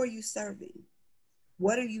 who are you serving?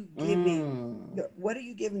 What are you giving? What are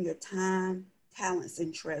you giving your time, talents,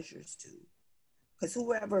 and treasures to? Because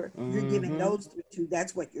whoever you're giving those to,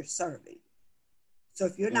 that's what you're serving. So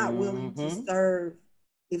if you're not willing to serve,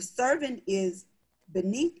 if serving is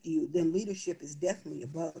beneath you, then leadership is definitely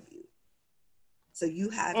above you. So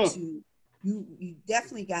you have to, you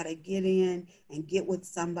definitely got to get in and get with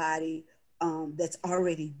somebody that's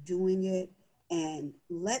already doing it, and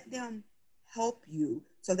let them help you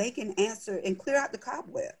so they can answer and clear out the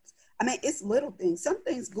cobwebs. I mean, it's little things. Some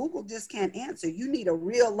things Google just can't answer. You need a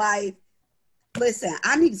real life. Listen,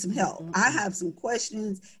 I need some help. I have some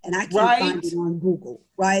questions and I can't find it on Google,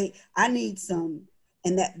 right? I need some,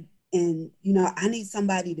 I need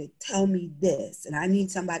somebody to tell me this, and I need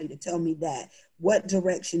somebody to tell me that. What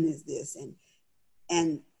direction is this?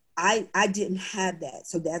 And I didn't have that.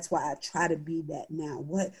 So that's why I try to be that now.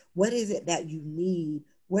 What is it that you need?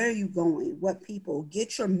 Where are you going? What people?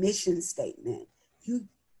 Get your mission statement.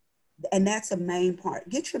 And that's a main part.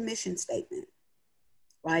 Get your mission statement,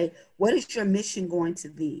 right? What is your mission going to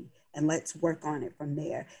be? And let's work on it from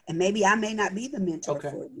there. And maybe I may not be the mentor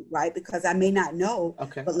for you, right? Because I may not know,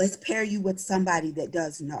 but let's pair you with somebody that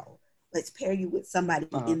does know. Let's pair you with somebody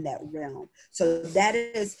in that realm. So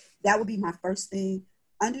that would be my first thing.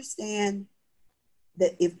 Understand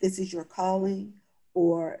that if this is your calling,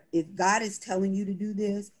 or if God is telling you to do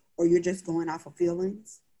this, or you're just going off of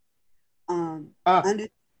feelings, because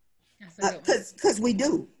we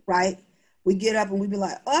do, right? We get up and we be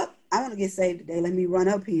like, oh, I want to get saved today. Let me run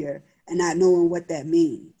up here, and not knowing what that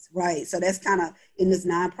means, right? So that's kind of in this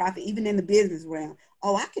nonprofit, even in the business realm.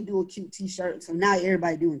 Oh, I could do a cute t-shirt. So now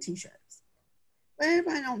everybody doing t-shirts. But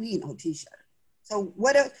everybody don't need no t-shirt. So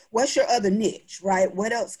what else? What's your other niche, right?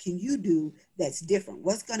 What else can you do that's different?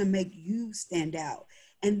 What's going to make you stand out?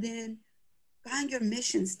 And then find your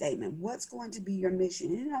mission statement. What's going to be your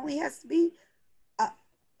mission? It only has to be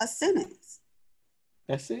a sentence.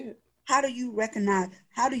 That's it. How do you recognize,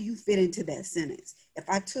 how do you fit into that sentence? If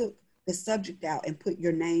I took the subject out and put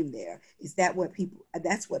your name there, that's what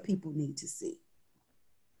people need to see.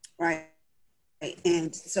 right?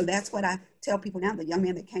 And so that's what I tell people now. The young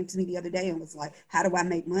man that came to me the other day and was like, how do I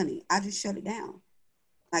make money? I just shut it down.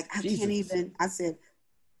 Like, I can't even, I said,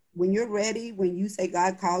 when you're ready, when you say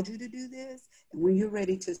God called you to do this, and when you're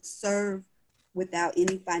ready to serve without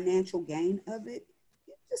any financial gain of it,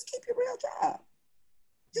 just keep your real job.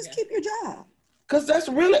 Just keep your job. Because that's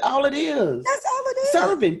really all it is. That's all it is.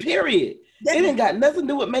 Serving, period. It ain't got nothing to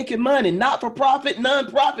do with making money. Not for profit,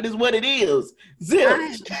 non-profit is what it is.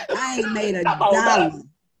 Zilch. I ain't made a dollar,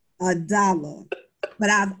 but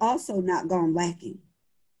I've also not gone lacking.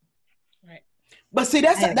 Right. But see,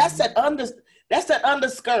 that's that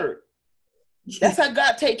underskirt. Yeah. That's how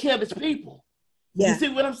God take care of his people. Yeah. You see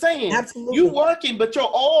what I'm saying? Absolutely. You working, but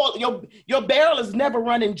your oil, your barrel is never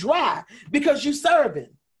running dry because you serving.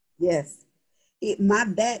 Yes. My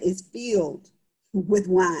vat is filled with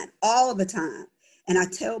wine all the time. And I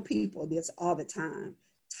tell people this all the time.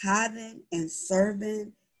 Tithing and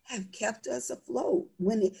serving have kept us afloat.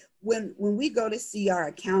 When we go to see our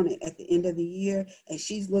accountant at the end of the year and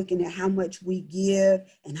she's looking at how much we give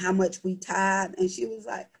and how much we tithe, and she was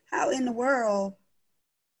like, how in the world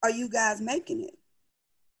are you guys making it?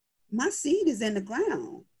 My seed is in the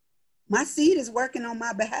ground. My seed is working on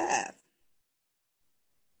my behalf.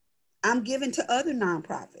 I'm giving to other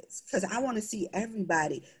nonprofits because I want to see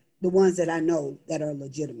everybody, the ones that I know that are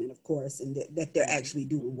legitimate, of course, and that they're actually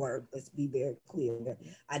doing work. Let's be very clear.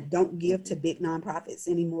 I don't give to big nonprofits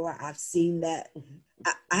anymore. I've seen that.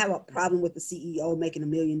 I have a problem with the CEO making $1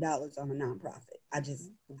 million on a nonprofit. I just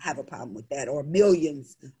have a problem with that, or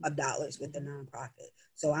millions of dollars with a nonprofit.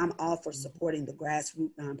 So I'm all for supporting the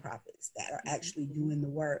grassroots nonprofits that are actually doing the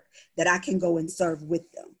work, that I can go and serve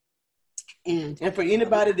with them. And for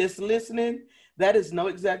anybody that's listening, that is no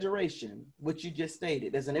exaggeration, what you just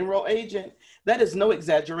stated. As an enroll agent, that is no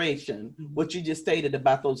exaggeration, what you just stated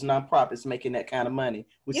about those nonprofits making that kind of money,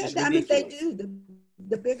 which is ridiculous. I mean, they do.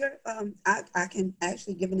 The bigger, I can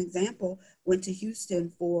actually give an example. Went to Houston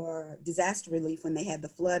for disaster relief when they had the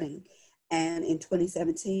flooding, and in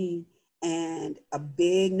 2017, and a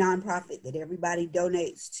big nonprofit that everybody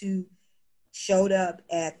donates to showed up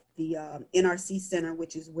at the NRC Center,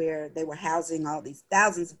 which is where they were housing all these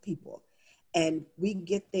thousands of people. And we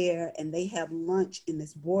get there and they have lunch in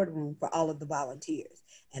this boardroom for all of the volunteers.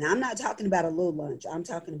 And I'm not talking about a little lunch. I'm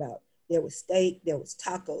talking about there was steak, there was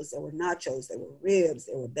tacos, there were nachos, there were ribs,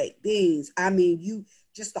 there were baked beans. I mean,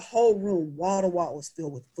 just the whole room, wall to wall, was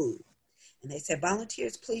filled with food. And they said,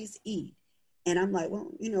 volunteers, please eat. And I'm like,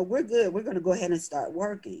 well, we're good. We're going to go ahead and start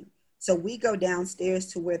working. So we go downstairs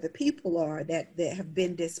to where the people are that have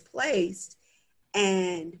been displaced,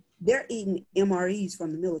 and they're eating MREs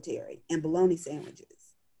from the military and bologna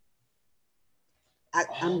sandwiches. I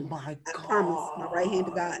promise, my right hand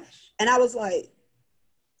to God. And I was like,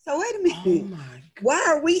 so wait a minute. Why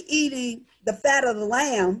are we eating the fat of the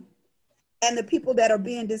lamb and the people that are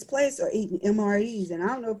being displaced are eating MREs? And I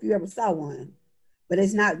don't know if you ever saw one, but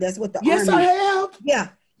it's not, that's what the Yes, Army. I have.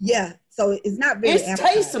 Yeah. So it's not very It's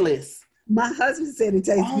tasteless. My husband said it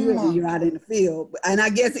tastes good when you're out in the field, and I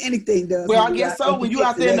guess anything does. Well, I guess so. When you're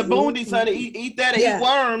out there in the boonies, honey, eat that and eat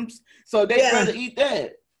worms. So they'd rather eat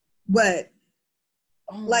that. But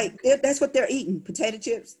that's what they're eating: potato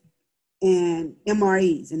chips and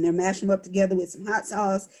MREs, and they're mashing them up together with some hot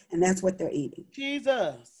sauce, and that's what they're eating.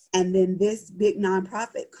 Jesus. And then this big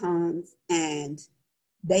nonprofit comes, and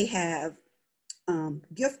they have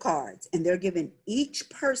gift cards, and they're giving each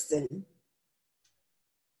person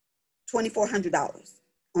 $2,400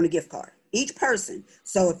 on a gift card, each person.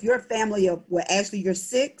 So if you're a family of, you're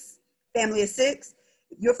family of six,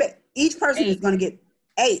 each person is going to get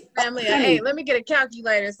 8. Family of 8. Let me get a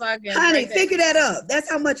calculator so I can. Honey, figure that up. That's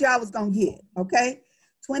how much y'all was going to get. Okay.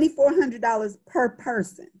 $2,400 per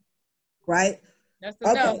person. Right. That's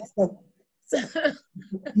enough. Okay. So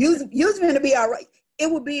you're going to be all right. It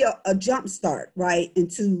would be a jump start, right?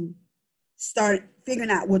 Into start figuring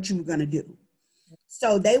out what you were going to do.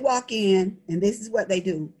 So they walk in, and this is what they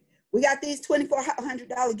do. We got these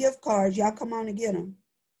 $2,400 gift cards. Y'all come on and get them.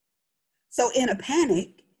 So in a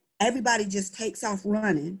panic, everybody just takes off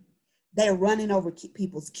running. They're running over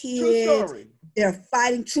people's kids. True story. They're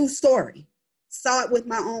fighting. True story. Saw it with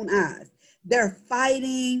my own eyes. They're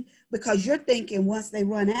fighting because you're thinking once they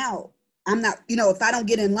run out, I'm not, if I don't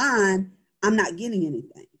get in line, I'm not getting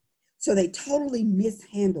anything. So they totally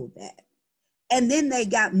mishandled that. And then they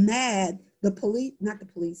got mad.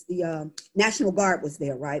 The National Guard was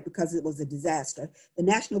there, right? Because it was a disaster. The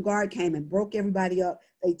National Guard came and broke everybody up.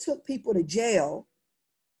 They took people to jail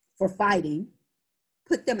for fighting,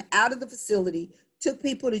 put them out of the facility, took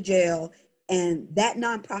people to jail, and that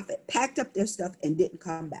nonprofit packed up their stuff and didn't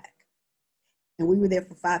come back. And we were there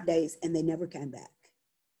for 5 days and they never came back.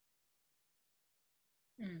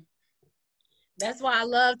 That's why I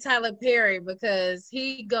love Tyler Perry, because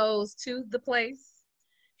he goes to the place.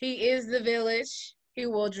 He is the village. He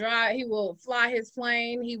will drive, he will fly his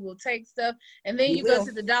plane, he will take stuff. And then you go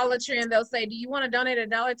to the Dollar Tree and they'll say, do you want to donate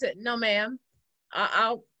 $1 to? No, ma'am.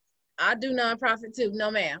 I do nonprofit too. No,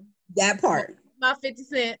 ma'am. That part. My 50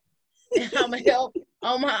 cents. And I'm going to help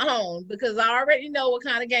on my own, because I already know what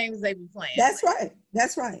kind of games they be playing. That's right.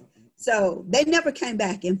 That's right. So they never came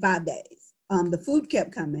back in 5 days. The food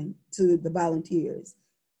kept coming to the volunteers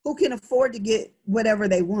who can afford to get whatever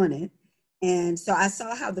they wanted. And so I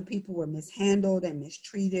saw how the people were mishandled and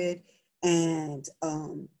mistreated. And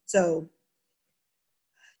so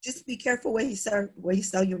just be careful where you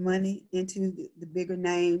sell your money into the bigger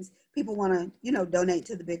names. People want to, you know, donate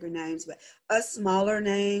to the bigger names, but us smaller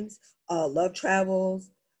names, Love Travels,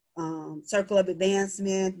 Circle of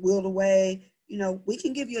Advancement, Willed Away, you know, we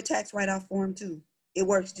can give you a tax write-off form too. It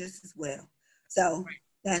works just as well. So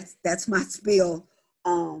that's my spiel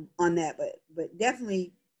on that. But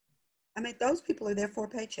definitely, I mean, those people are there for a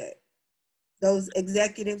paycheck. Those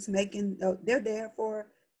executives making, they're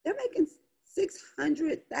making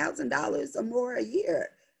 $600,000 or more a year,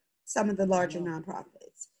 some of the larger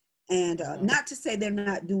nonprofits. And not to say they're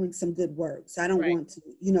not doing some good work. So I don't want to,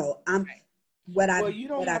 you know, I've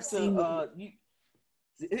seen.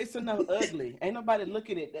 It's enough ugly. Ain't nobody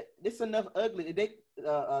looking at that. It's enough ugly that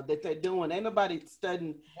they're doing. Ain't nobody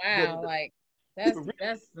studying. Wow, that's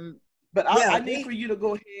But I need for you to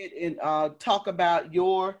go ahead and talk about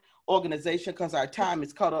your organization, because our time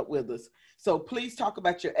is caught up with us. So please talk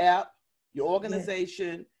about your app, your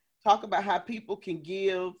organization, talk about how people can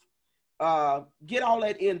give, get all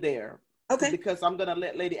that in there. Okay. Because I'm going to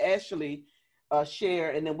let Lady Ashley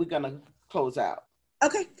share, and then we're going to close out.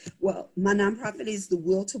 Okay. Well, my nonprofit is the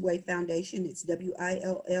Will to Way Foundation. It's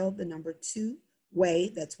WILL, the number 2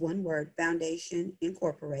 Way, that's one word, Foundation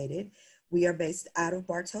Incorporated. We are based out of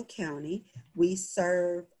Bartow County. We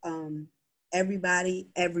serve everybody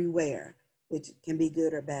everywhere, which can be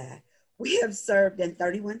good or bad. We have served in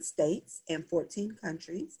 31 states and 14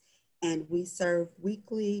 countries, and we serve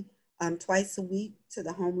weekly, twice a week, to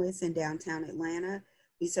the homeless in downtown Atlanta.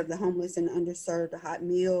 We serve the homeless and underserved a hot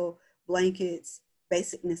meal, blankets,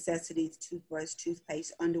 basic necessities, toothbrush,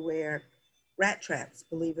 toothpaste, underwear, rat traps,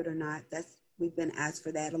 believe it or not. We've been asked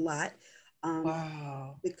for that a lot.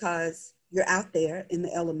 Wow. Because you're out there in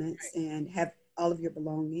the elements and have all of your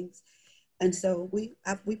belongings. And so we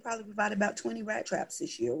probably provided about 20 rat traps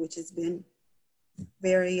this year, which has been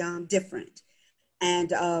very different.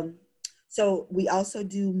 And so we also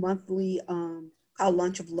do monthly called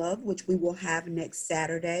Lunch of Love, which we will have next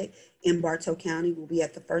Saturday in Bartow County. We'll be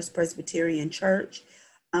at the First Presbyterian Church.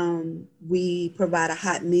 We provide a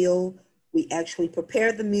hot meal. We actually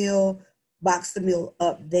prepare the meal, box the meal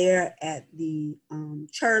up there at the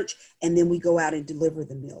church, and then we go out and deliver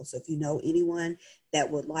the meal. So if you know anyone that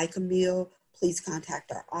would like a meal, please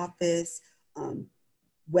contact our office.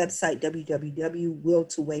 Website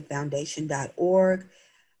www.willtowayfoundation.org.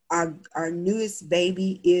 Our newest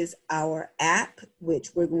baby is our app,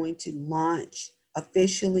 which we're going to launch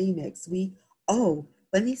officially next week. Oh,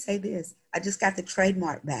 let me say this. I just got the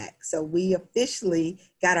trademark back. So we officially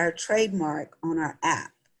got our trademark on our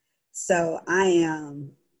app. So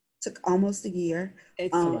took almost a year.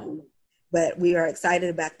 Excellent. But we are excited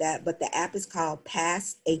about that. But the app is called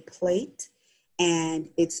Pass a Plate, and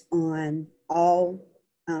it's on all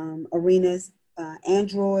arenas,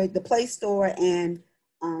 Android, the Play Store, and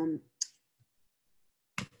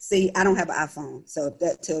see, I don't have an iPhone, so if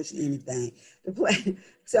that tells you anything.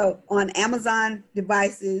 So on Amazon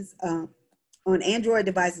devices, on Android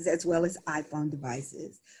devices, as well as iPhone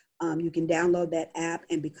devices, you can download that app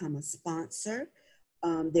and become a sponsor.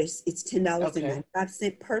 It's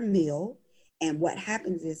 $10.95 per meal. And what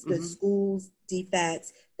happens is the schools,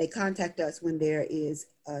 DFATs, they contact us when there is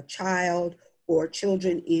a child or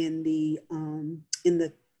children in the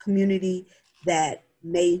community that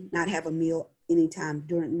may not have a meal anytime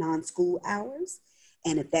during non-school hours.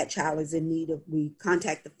 And if that child is in need of, we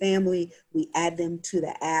contact the family, we add them to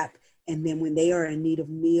the app, and then when they are in need of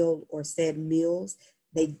meal or said meals,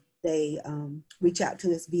 they reach out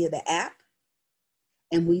to us via the app,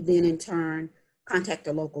 and we then in turn contact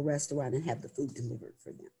a local restaurant and have the food delivered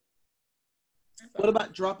for them. What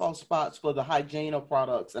about drop-off spots for the hygiene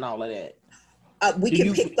products and all of that? We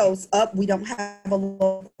can pick those up. We don't have a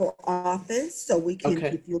local office, so we can,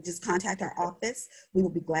 if you'll just contact our office, we will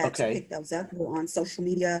be glad to pick those up. We're on social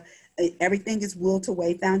media. Everything is Will to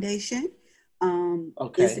Way Foundation.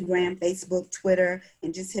 Okay. Instagram, Facebook, Twitter,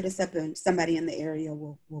 and just hit us up, and somebody in the area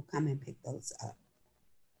will come and pick those up.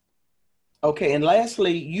 Okay, and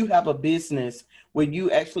lastly, you have a business where you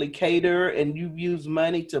actually cater and you use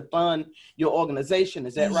money to fund your organization.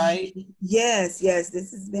 Is that right? Yes.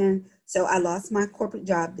 This has been, so I lost my corporate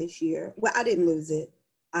job this year. Well, I didn't lose it.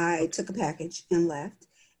 I took a package and left,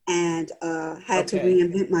 and had to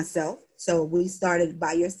reinvent myself. So we started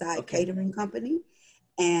By Your Side Catering Company,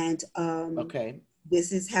 and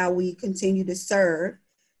this is how we continue to serve.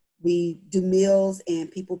 We do meals,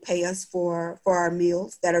 and people pay us for our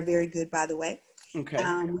meals that are very good, by the way. Okay.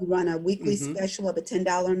 We run a weekly special of a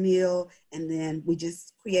 $10 meal, and then we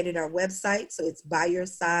just created our website. So it's By Your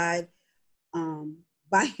Side,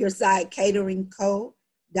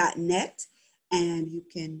 ByYourSideCateringCo.net, and you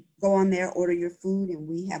can go on there, order your food, and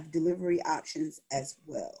we have delivery options as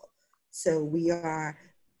well. So we are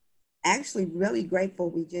actually really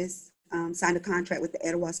grateful. We just signed a contract with the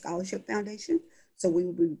Etowah Scholarship Foundation. So we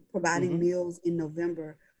will be providing meals in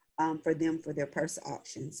November for them for their purse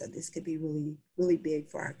auction. So this could be really, really big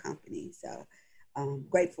for our company. So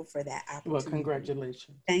grateful for that opportunity. Well,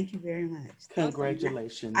 congratulations. Thank you very much.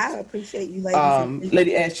 Congratulations. I appreciate you, ladies.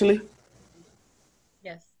 Lady Ashley?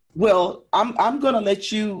 Yes. Well, I'm going to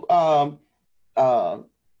let you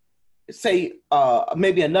say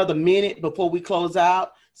maybe another minute before we close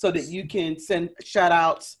out so that you can send shout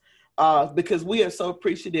outs because we are so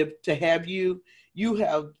appreciative to have you. You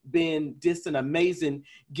have been just an amazing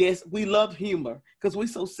guest. We love humor because we're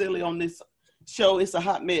so silly on this show. It's a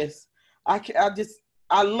hot mess. I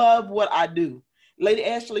love what I do. Lady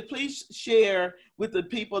Ashley, please share with the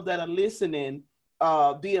people that are listening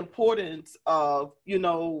the importance of,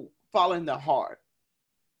 following the heart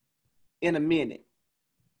in a minute.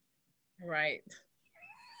 Right.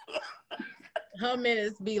 Her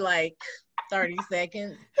minutes be like 30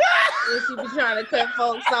 seconds. She be trying to cut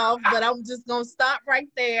folks off, but I'm just gonna stop right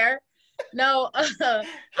there. No, I just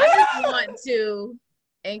want to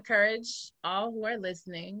encourage all who are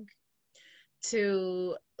listening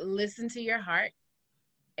to listen to your heart.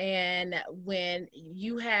 And when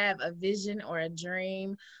you have a vision or a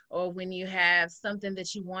dream, or when you have something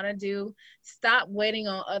that you want to do, stop waiting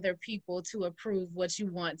on other people to approve what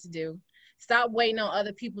you want to do. Stop waiting on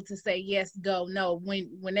other people to say, yes, go. No,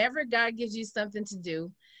 whenever God gives you something to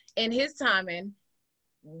do in his timing,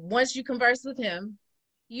 once you converse with him,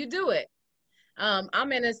 you do it.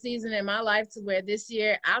 I'm in a season in my life to where this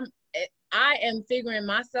year I am figuring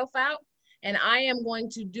myself out, and I am going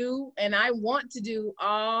to do, and I want to do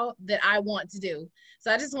all that I want to do.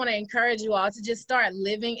 So I just want to encourage you all to just start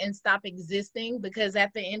living and stop existing, because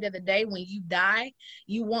at the end of the day, when you die,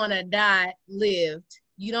 you want to die lived.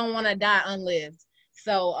 You don't want to die unlived.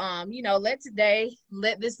 So,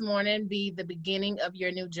 let this morning be the beginning of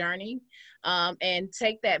your new journey, and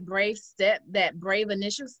take that brave step, that brave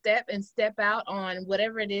initial step, and step out on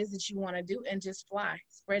whatever it is that you want to do, and just fly.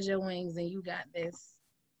 Spread your wings, and you got this.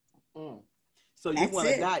 So you want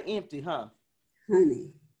to die empty, huh?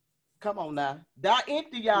 Honey. Come on now. Die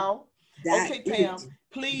empty, y'all. Okay, Pam,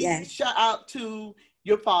 please shout out to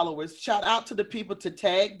your followers. Shout out to the people to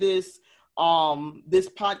tag this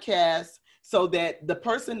podcast, so that the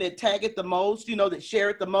person that tag it the most, that share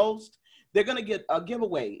it the most, they're going to get a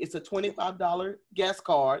giveaway. It's a $25 gas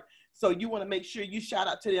card. So you want to make sure you shout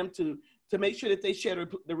out to them to make sure that they share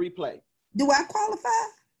the replay. Do I qualify?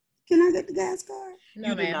 Can I get the gas card? No,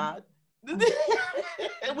 you ma'am. do not.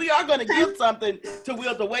 We are going to give something to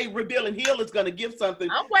Will. The way Reveal and Heal is going to give something.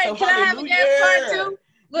 I'm waiting. So, can I have a gas card too?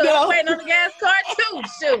 Look, I'm waiting on the gas card too.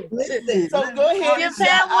 Shoot. Listen, so go ahead. Give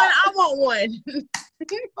Pam one. I want one.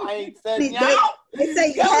 I ain't saying y'all. They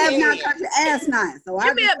say you have not got your ass not. So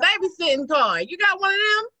give me a babysitting card. You got one of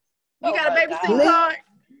them? You got a babysitting card?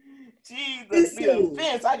 Jesus, be an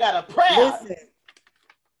offense. I got a prayer. Listen.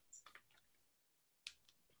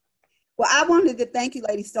 Well, I wanted to thank you,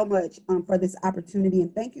 ladies, so much for this opportunity,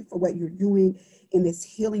 and thank you for what you're doing in this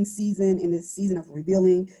healing season, in this season of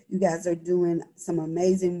revealing. You guys are doing some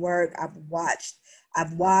amazing work. I've watched,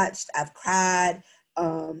 I've cried,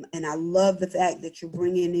 and I love the fact that you're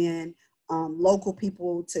bringing in local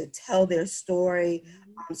people to tell their story.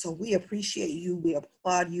 So we appreciate you. We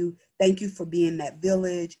applaud you. Thank you for being that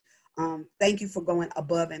village. Thank you for going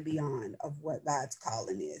above and beyond of what God's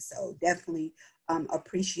calling is. So definitely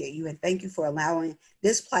appreciate you, and thank you for allowing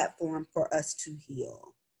this platform for us to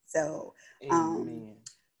heal. So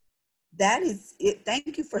that is it.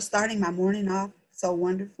 Thank you for starting my morning off so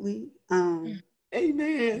wonderfully. Amen.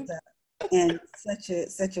 And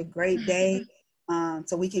such a great day.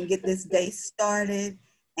 So we can get this day started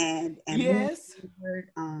and yes, move forward,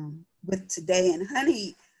 with today. And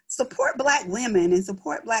honey, support Black women and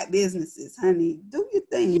support Black businesses, honey. Do your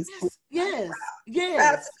things. Yes.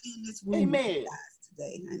 Proud to be in this room Amen. with you guys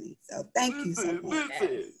today, honey. So thank you so much.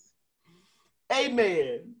 Listen.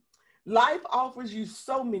 Amen. Life offers you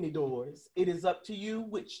so many doors. It is up to you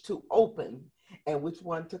which to open and which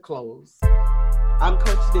one to close. I'm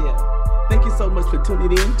Coach Dale. Thank you so much for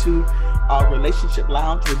tuning in to our Relationship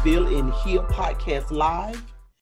Lounge Reveal and Heal podcast live.